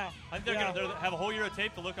 Yeah. I think they're going to have a whole year of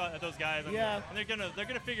tape to look at those guys, and they're going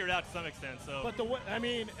to figure it out to some extent. So, but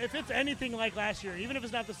if it's anything like last year, even if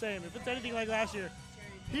it's not the same, if it's anything like last year,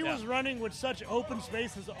 he was running with such open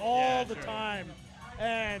spaces all the time,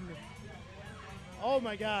 and oh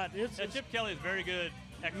my God, Chip Kelly is very good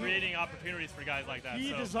at creating opportunities for guys like that.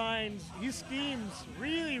 He schemes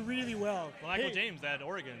really, really well. Michael James at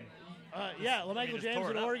Oregon. LaMichael James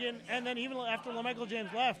at Oregon, and then even after LaMichael James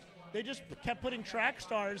left, they just kept putting track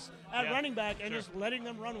stars at running back and just letting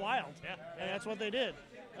them run wild. And that's what they did.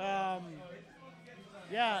 I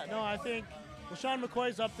think LaShawn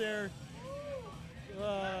McCoy's up there.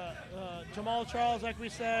 Jamal Charles, like we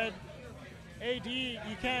said. AD,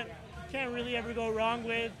 you can't really ever go wrong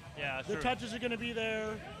with. Yeah, the touches are going to be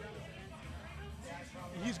there.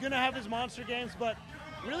 He's going to have his monster games, but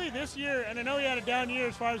really this year, and I know he had a down year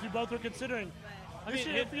as far as we both were considering. If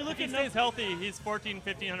he stays healthy, he's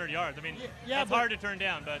 1,500 yards. I mean, that's hard to turn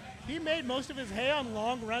down. But he made most of his hay on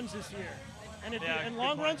long runs this year. And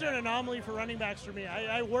long runs are an anomaly for running backs for me.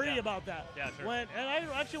 I worry about that. Yeah, sure. And I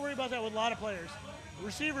actually worry about that with a lot of players.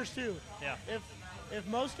 Receivers, too. Yeah. If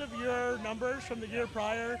most of your numbers from the year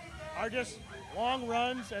prior are just long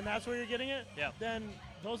runs and that's where you're getting it, then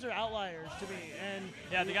those are outliers to me.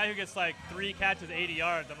 And the guy who gets 3 catches, 80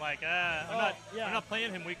 yards, I'm like, I'm not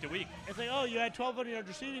playing him week to week. It's like, you had 1,200 yards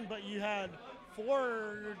receiving, but you had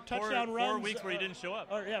 4 touchdown runs. 4 weeks where he didn't show up.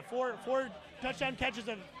 Or 4 touchdown catches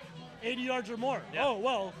of 80 yards or more. Yeah. Oh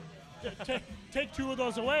well, take 2 of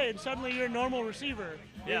those away, and suddenly you're a normal receiver.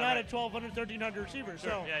 You're not a 1,200, 1,300 receiver.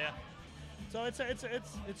 Sure. So it's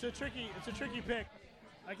a tricky pick.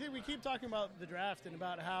 I think we keep talking about the draft and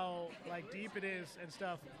about how deep it is and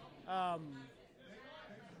stuff.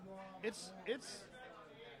 it's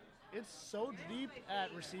so deep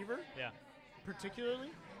at receiver,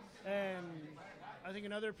 particularly, and I think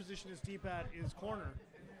another position it's deep at is corner.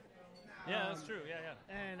 Yeah, that's true. Yeah.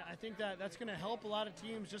 And I think that's going to help a lot of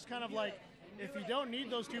teams. Just kind of like, if you don't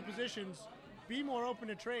need those two positions, be more open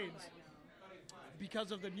to trades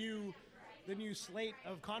because of the new slate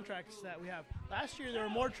of contracts that we have. Last year there were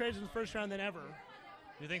more trades in the first round than ever.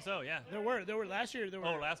 You think so? Yeah. There were last year. There were.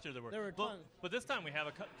 Oh, last year there were. There were tons. But this time we have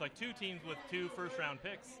like two teams with 2 first-round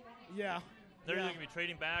picks. Yeah. They're either going to be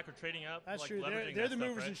trading back or trading up. That's like true. They're the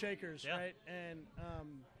movers and shakers, right? And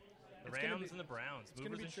the Rams and the Browns,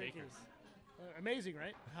 movers and shakers. Amazing,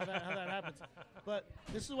 right? How that happens. But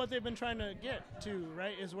this is what they've been trying to get to,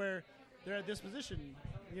 right? Is where they're at this position,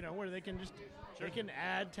 where they can just they can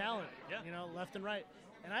add talent, left and right.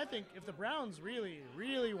 And I think if the Browns really,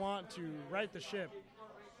 really want to right the ship,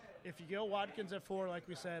 if you go Watkins at 4, like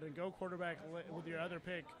we said, and go quarterback with your other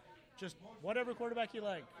pick, just whatever quarterback you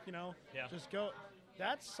like, just go.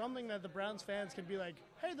 That's something that the Browns fans can be like,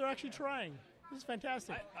 hey, they're actually trying. This is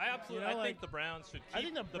fantastic. I absolutely. I think the Browns should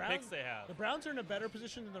keep the picks they have. The Browns are in a better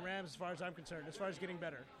position than the Rams, as far as I'm concerned, as far as getting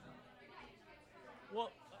better.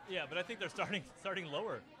 Well, yeah, but I think they're starting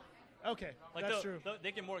lower. Okay, that's true.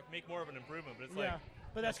 They can make more of an improvement, but it's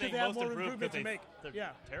but that's because they have more improvement to make.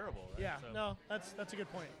 They're terrible. Right? Yeah, so. No, that's a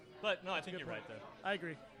good point. But no, I think you're right there. I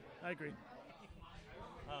agree.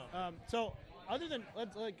 So other than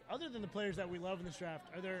the players that we love in this draft,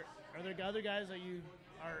 are there other guys that you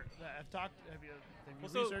have talked? Have you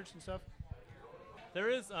researched and stuff? There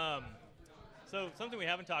is. So something we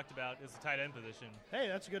haven't talked about is the tight end position. Hey,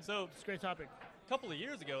 that's a great topic. A couple of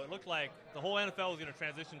years ago, it looked like the whole NFL was going to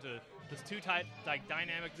transition to this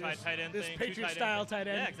dynamic tight end this thing. This Patriot-style tight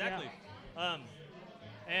end. Yeah, exactly. Yeah.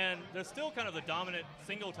 And there's still kind of the dominant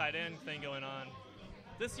single tight end thing going on.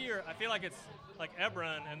 This year, I feel like it's like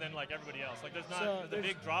Ebron and then like everybody else. Like there's a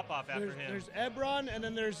big drop off after him. There's Ebron and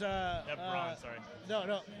then there's Ebron. Sorry. No.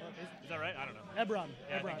 Is that right? I don't know. Ebron.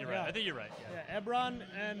 Yeah, I think you're right. I think you're right. Yeah, Ebron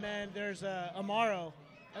and then there's Amaro.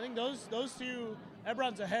 I think those two.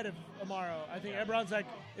 Ebron's ahead of Amaro. I think Ebron's like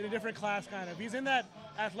in a different class, kind of. He's in that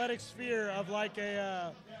athletic sphere of like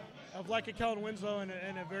a Kellen Winslow and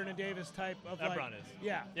a Vernon Davis type of. Ebron is.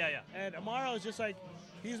 Yeah. And Amaro is just like,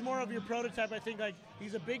 he's more of your prototype. I think like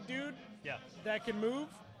he's a big dude. Yeah. That can move.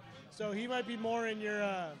 So he might be more in your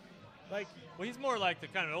like. Well, he's more like the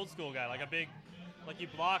kind of old school guy, like a big, like you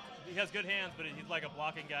block. He has good hands, but he's like a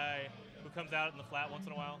blocking guy who comes out in the flat once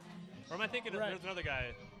in a while. Or am I thinking there's another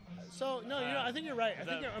guy? So no, I think you're right. I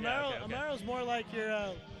think Amaro's more like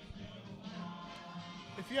your.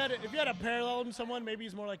 If you had to parallel him to someone, maybe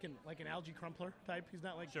he's more like an Algie Crumpler type. He's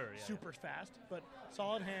not like super fast, but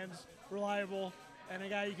solid hands, reliable, and a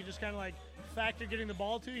guy you can just kind of like factor getting the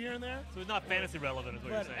ball to here and there. So he's not fantasy relevant, is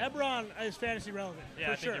what you're saying. But Ebron is fantasy relevant. Yeah,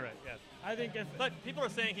 for I think sure. you're right. Yeah. I think but people are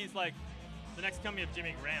saying he's like the next coming of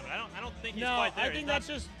Jimmy Graham. I don't think he's quite there. I think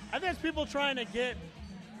that's people trying to get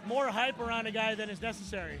more hype around a guy than is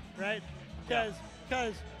necessary, right? Because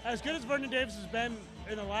as good as Vernon Davis has been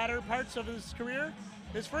in the latter parts of his career,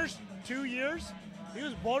 his first 2 years, he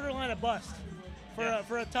was borderline a bust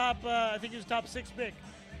for a top. I think he was top 6 pick.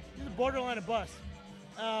 He's a borderline a bust.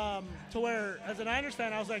 To where, as a Niners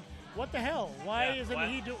fan, I was like, "What the hell? Why isn't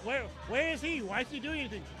he? Where is he? Why isn't he doing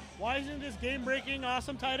anything? Why isn't this game-breaking,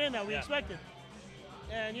 awesome tight end that we expected?"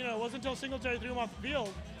 And it wasn't until Singletary threw him off the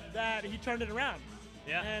field that he turned it around.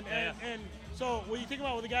 And so when you think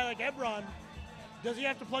about with a guy like Ebron, does he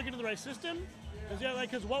have to plug into the right system? Does he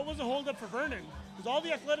because what was the holdup for Vernon? Because all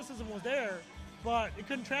the athleticism was there, but it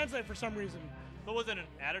couldn't translate for some reason. But was it an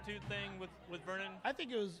attitude thing with Vernon? I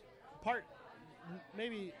think it was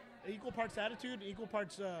maybe equal parts attitude, equal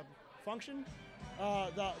parts function.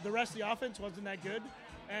 The rest of the offense wasn't that good,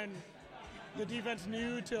 and the defense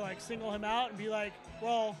knew to like single him out and be like,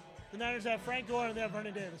 well, the Niners have Frank Gore and they have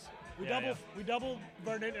Vernon Davis. We double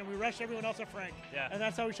Vernon and we rush everyone else at Frank. Yeah. And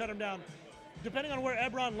that's how we shut him down. Depending on where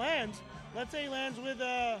Ebron lands, let's say he lands with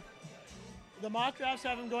the mock drafts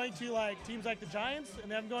have him going to like teams like the Giants and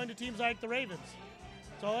they have him going to teams like the Ravens.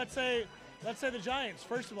 So let's say the Giants,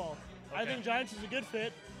 first of all. Okay. I think Giants is a good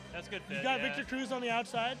fit. That's a good fit. You got Victor Cruz on the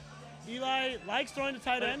outside. Eli likes throwing to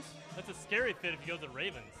tight ends. That's a scary fit if he goes to the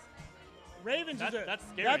Ravens. That's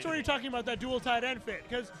scary. That's where you're talking about that dual tight end fit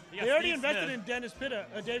because they already invested in David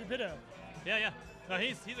Pitta. Yeah. No,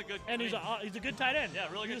 he's a good. And he's a good tight end.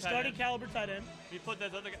 Yeah, really good. He's a starting caliber tight end. You put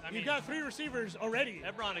those other. You've got 3 receivers already.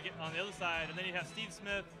 Ebron on the other side, and then you have Steve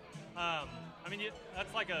Smith.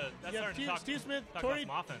 That's like starting to talk. Steve Smith,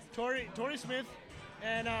 Torrey Smith,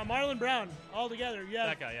 and Marlon Brown all together.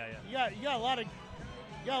 That guy, yeah. You got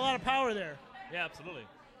a lot of power there. Yeah, absolutely.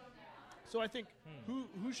 So I think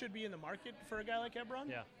who should be in the market for a guy like Ebron?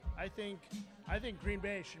 Yeah. I think Green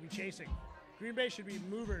Bay should be chasing. Green Bay should be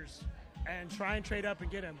movers and try and trade up and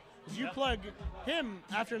get him. If you plug him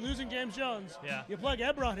after losing James Jones, you plug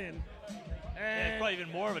Ebron in. And it's probably even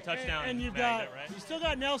more of a touchdown. And you've magnet, right? you still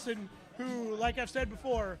got Nelson, who, like I've said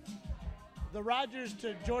before, the Rodgers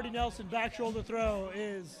to Jordy Nelson back shoulder throw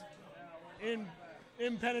is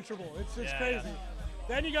impenetrable. It's crazy. Yeah.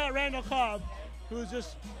 Then you got Randall Cobb, who's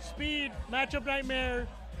just speed, matchup nightmare.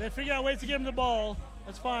 They figure out ways to give him the ball.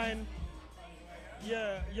 That's fine.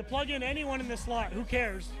 You plug in anyone in the slot. Who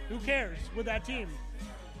cares? Who cares with that team?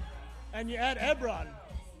 And you add Ebron,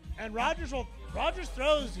 and Rodgers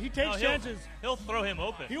throws. He takes chances. He'll throw him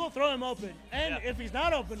open. He will throw him open. And if he's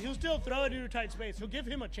not open, he'll still throw it into a tight space. He'll give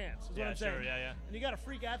him a chance, is what I'm saying. Sure, yeah. And you got a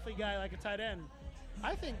freak athlete guy like a tight end.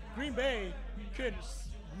 I think Green Bay could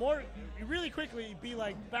really quickly be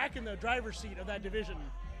like back in the driver's seat of that division.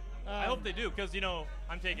 I hope they do, because,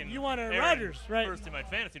 I'm taking Rodgers, right? First in my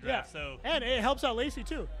fantasy draft. So. And it helps out Lacey,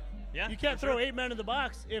 too. Yeah, you can't throw 8 men in the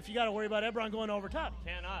box if you got to worry about Ebron going over top.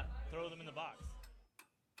 Cannot throw them in the box.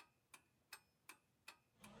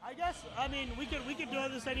 I guess, we could do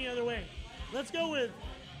this any other way. Let's go with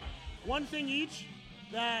one thing each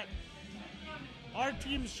that our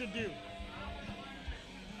teams should do.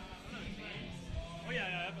 Oh,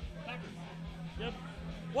 yeah. Packers. Yep.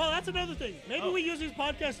 Well, that's another thing. Maybe we use these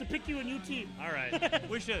podcasts to pick you a new team. All right.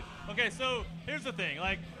 We should. Okay, so here's the thing.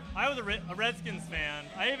 Like, I was a Redskins fan.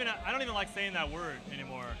 I don't even like saying that word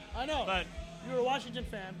anymore. I know. But you're a Washington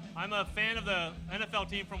fan. I'm a fan of the NFL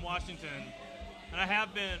team from Washington, and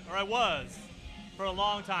I was for a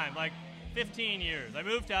long time, like 15 years. I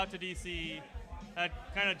moved out to D.C. at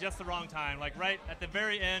kind of just the wrong time, like right at the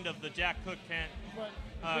very end of the Jack Cook Kent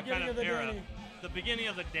kind of era. Danny. The beginning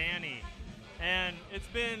of the Danny. And it's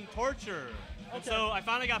been torture. Okay. And so I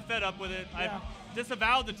finally got fed up with it. Yeah. I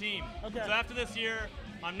disavowed the team. Okay. So after this year,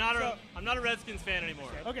 I'm not a Redskins fan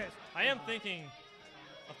anymore. Okay. I am thinking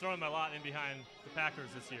of throwing my lot in behind the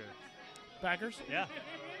Packers this year. Packers? Yeah.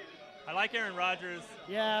 I like Aaron Rodgers.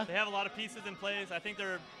 Yeah. They have a lot of pieces in place. I think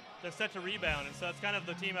they're set to rebound, and so it's kind of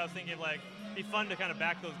the team I was thinking, like, it'd be fun to kind of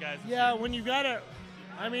back those guys. Yeah, when you got to,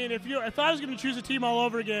 if I was going to choose a team all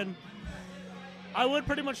over again, I would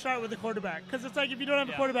pretty much start with the quarterback, because it's like if you don't have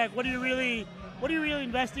a quarterback, what are you really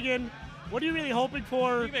investing in? What are you really hoping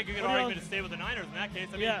for? You make a good argument to stay with the Niners in that case.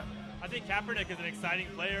 I think Kaepernick is an exciting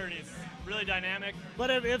player, and he's really dynamic.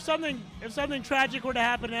 But if something tragic were to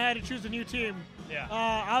happen and I had to choose a new team,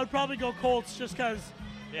 I would probably go Colts, just because,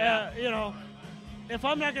 if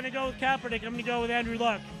I'm not going to go with Kaepernick, I'm going to go with Andrew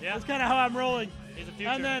Luck. Yeah. That's kind of how I'm rolling. He's a future.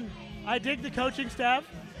 And then I dig the coaching staff.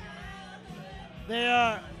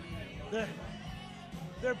 They're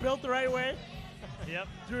built the right way. Yep.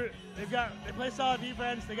 They play solid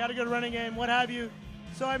defense. They got a good running game, what have you.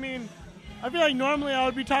 So I feel like normally I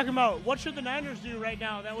would be talking about what should the Niners do right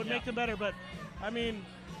now that would make them better. But maybe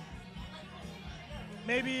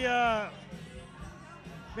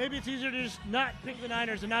it's easier to just not pick the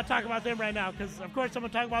Niners and not talk about them right now, because of course I'm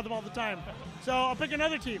gonna talk about them all the time. So I'll pick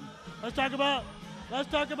another team. Let's talk about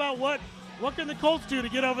what can the Colts do to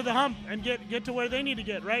get over the hump and get to where they need to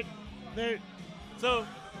get, right? So,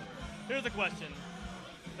 here's the question.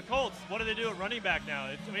 The Colts, what do they do at running back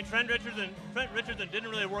now? Trent Richardson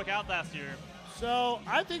didn't really work out last year. So,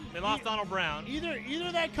 I think they lost Donald Brown.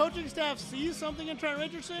 Either that coaching staff sees something in Trent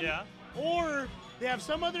Richardson, or they have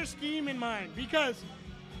some other scheme in mind, because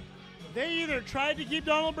they either tried to keep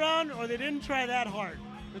Donald Brown or they didn't try that hard.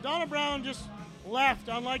 The Donald Brown just left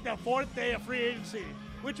on like the 4th day of free agency,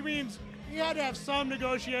 which means he had to have some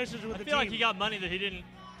negotiations with the team. I feel like he got money that he didn't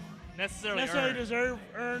necessarily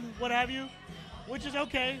earn, what have you, which is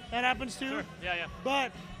okay. That happens too. Sure. Yeah.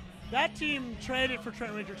 But that team traded for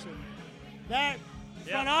Trent Richardson. That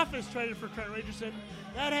front office traded for Trent Richardson.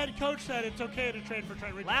 That head coach said it's okay to trade for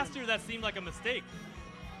Trent Richardson. Last year that seemed like a mistake.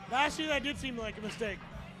 Last year that did seem like a mistake.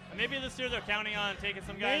 And maybe this year they're counting on taking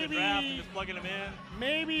some guy in the draft and just plugging him in.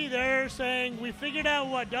 Maybe they're saying we figured out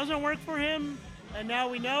what doesn't work for him, and now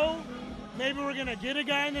we know. Maybe we're going to get a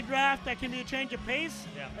guy in the draft that can be a change of pace,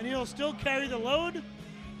 and he'll still carry the load.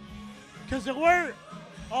 Because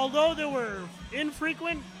although they were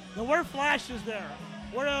infrequent, there were flashes there.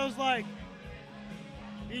 Where it was like,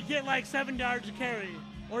 he'd get like 7 yards to carry,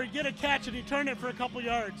 or he'd get a catch and he'd turn it for a couple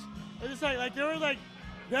yards. It's like there were like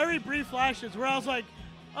very brief flashes where I was like,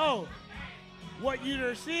 oh, what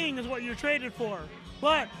you're seeing is what you're traded for.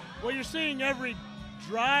 But what you're seeing every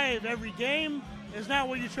drive, every game, is not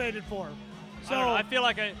what you traded for. So I feel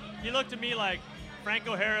like he looked to me like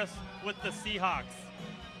Franco Harris with the Seahawks.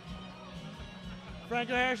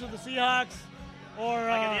 Franco Harris with the Seahawks. Or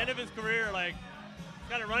like at the end of his career, like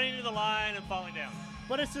kind of running into the line and falling down.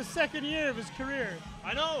 But it's the second year of his career.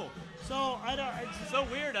 I know. So I don't. It's so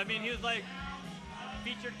weird. I mean, he was like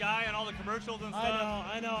featured guy on all the commercials and stuff.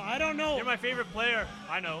 I know. I don't know. You're my favorite player.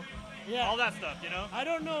 I know. Yeah. All that stuff, you know. I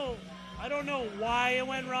don't know why it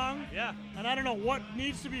went wrong. Yeah. And I don't know what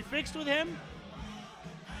needs to be fixed with him.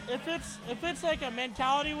 If it's like a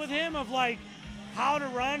mentality with him of like how to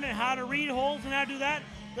run and how to read holes and how to do that,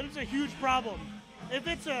 then it's a huge problem. If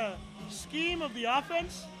it's a scheme of the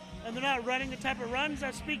offense and they're not running the type of runs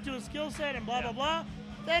that speak to his skill set and blah, blah, blah,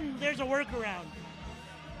 then there's a workaround.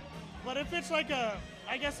 But if it's like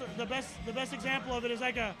I guess the best example of it is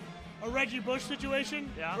like a Reggie Bush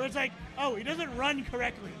situation where it's like, oh, he doesn't run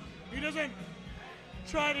correctly. He doesn't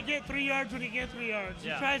try to get 3 yards when he gets 3 yards. He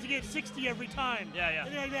tries to get 60 every time.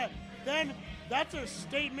 Anything like that. Then that's a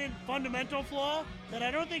statement fundamental flaw that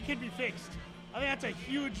I don't think can be fixed. I think that's a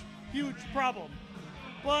huge, huge problem.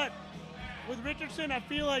 But with Richardson, I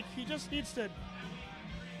feel like he just needs to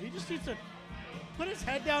put his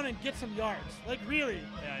head down and get some yards. Like really.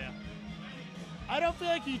 Yeah. I don't feel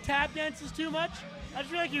like he tap dances too much. I just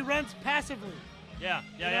feel like he runs passively. Yeah.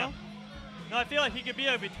 No, I feel like he could be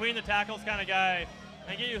a between the tackles kind of guy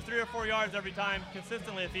and get you 3 or 4 yards every time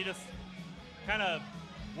consistently if he just kind of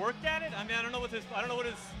worked at it. I mean, I don't know what his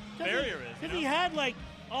barrier is. Because he had like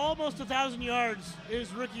almost 1,000 yards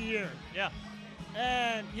his rookie year. Yeah.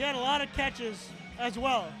 And he had a lot of catches as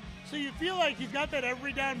well. So you feel like he's got that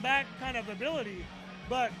every down back kind of ability,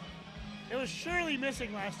 but it was surely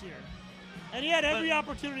missing last year. And he had every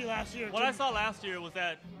opportunity last year. What I saw last year was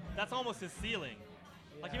that's almost his ceiling.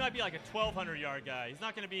 Like he might be like a 1,200 yard guy. He's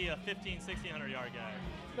not going to be a 1,500 yard guy.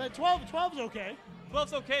 But 12's okay.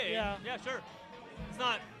 12's okay. Yeah, sure. It's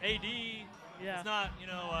not AD. Yeah. It's not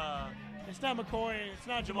It's not McCoy. It's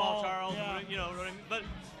not Jamal Charles. Yeah. You know what I mean? But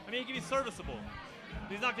I mean, he can be serviceable.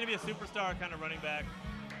 He's not going to be a superstar kind of running back.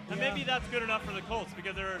 And maybe that's good enough for the Colts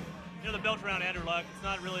because they're the belt around Andrew Luck. It's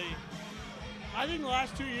not really. I think the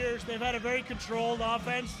last 2 years they've had a very controlled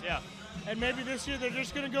offense. Yeah. And maybe this year they're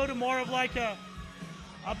just going to go to more of like a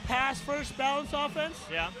pass-first balanced offense.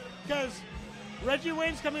 Yeah. Because Reggie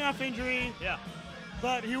Wayne's coming off injury. Yeah.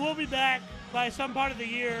 But he will be back by some part of the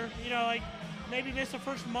year. You know, like maybe miss the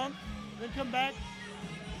first month, then come back.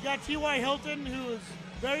 You got T.Y. Hilton, who is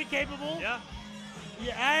very capable. Yeah.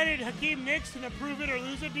 You added Hakeem Nicks in a prove it or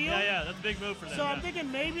lose it deal. Yeah, that's a big move for them. So I'm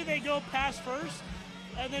thinking maybe they go pass first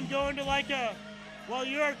and then go into like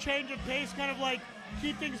you're a change of pace, kind of like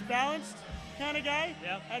keep things balanced kind of guy.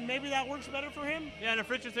 Yeah. And maybe that works better for him. Yeah, and if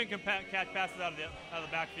Richardson can catch passes out of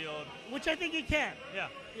the backfield. Which I think he can. Yeah.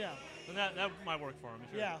 Yeah. Then that might work for him.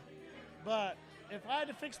 Sure. Yeah. But if I had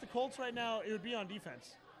to fix the Colts right now, it would be on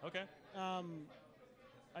defense. Okay. I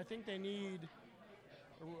think they need.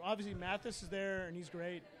 Obviously, Mathis is there, and he's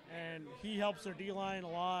great, and he helps their D-line a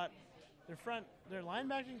lot. Their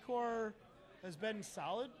linebacking core has been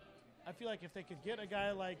solid. I feel like if they could get a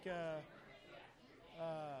guy like,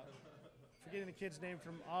 forgetting the kid's name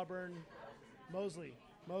from Auburn, Mosley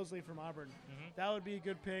from Auburn, that would be a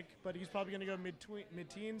good pick, but he's probably going to go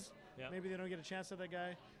mid-teens. Yeah. Maybe they don't get a chance at that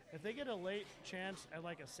guy. If they get a late chance at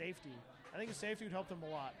like a safety, I think a safety would help them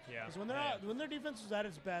a lot. Yeah. Because when their defense was at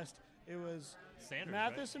its best, it was Sanders,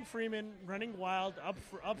 Mathis and Freeman running wild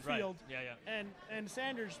upfield, right. Yeah. and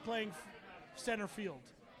Sanders playing center field,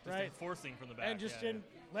 just right? enforcing from the back. And just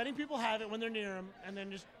letting people have it when they're near him, and then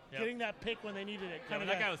just getting that pick when they needed it. When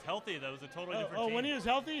that guy was healthy, that was a totally different team. When he was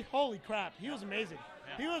healthy, holy crap, he was amazing.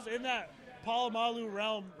 Yeah. He was in that Palomalu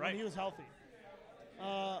realm right. when he was healthy.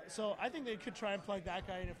 So I think they could try and plug that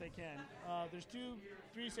guy in if they can. There's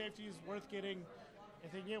 2-3 safeties worth getting.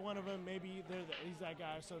 If they can get one of them, maybe he's that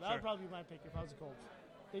guy. So that would probably be my pick if I was the Colts.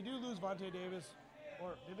 They do lose Vontae Davis.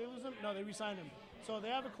 Or did they lose him? No, they re-signed him. So they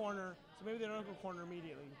have a corner. So maybe they don't go corner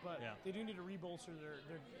immediately. But they do need to rebolster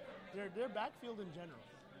their backfield in general.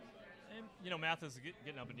 And, Mathis is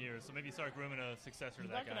getting up in years, so maybe start grooming a successor to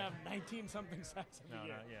that guy. He's not going to have 19-something sacks every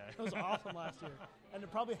year. Yeah. It was awesome last year. And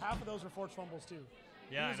probably half of those were forced fumbles, too.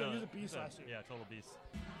 Yeah, he was a beast last year. Yeah, total beast.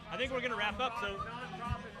 I think we're going to wrap up. So,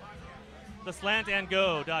 the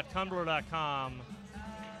slantandgo.tumblr.com,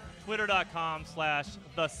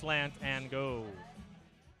 twitter.com/theslantandgo.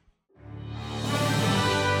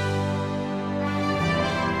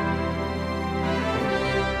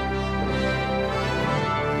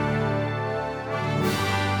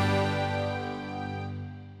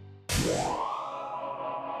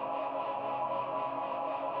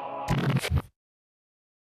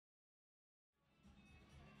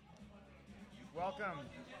 Welcome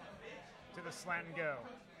to the Slant and Go,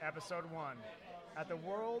 episode 1. at the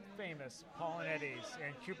world-famous Paul and Eddie's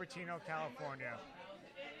in Cupertino, California.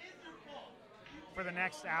 For the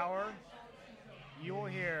next hour, you will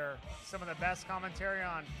hear some of the best commentary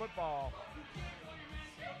on football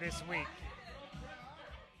this week.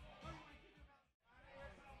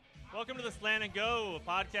 Welcome to the Slant And Go, a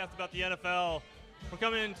podcast about the NFL. We're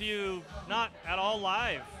coming to you not at all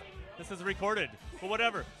live. This is recorded, but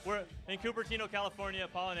whatever. We're in Cupertino, California,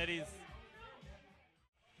 Paul and Eddie's.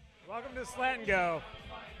 Welcome to Slant And Go,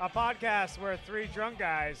 a podcast where three drunk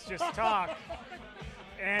guys just talk,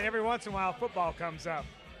 and every once in a while football comes up.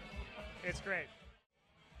 It's great.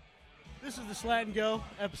 This is the Slant And Go,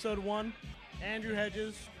 episode 1. Andrew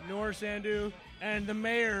Hedges, Noor Sandhu, and the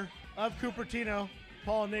mayor of Cupertino,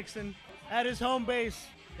 Paul Nixon, at his home base,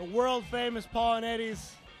 the world-famous Paul and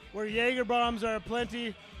Eddie's, where Jaeger bombs are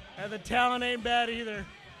aplenty, and the talent ain't bad either.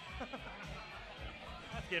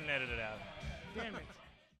 That's getting edited out. Damn it.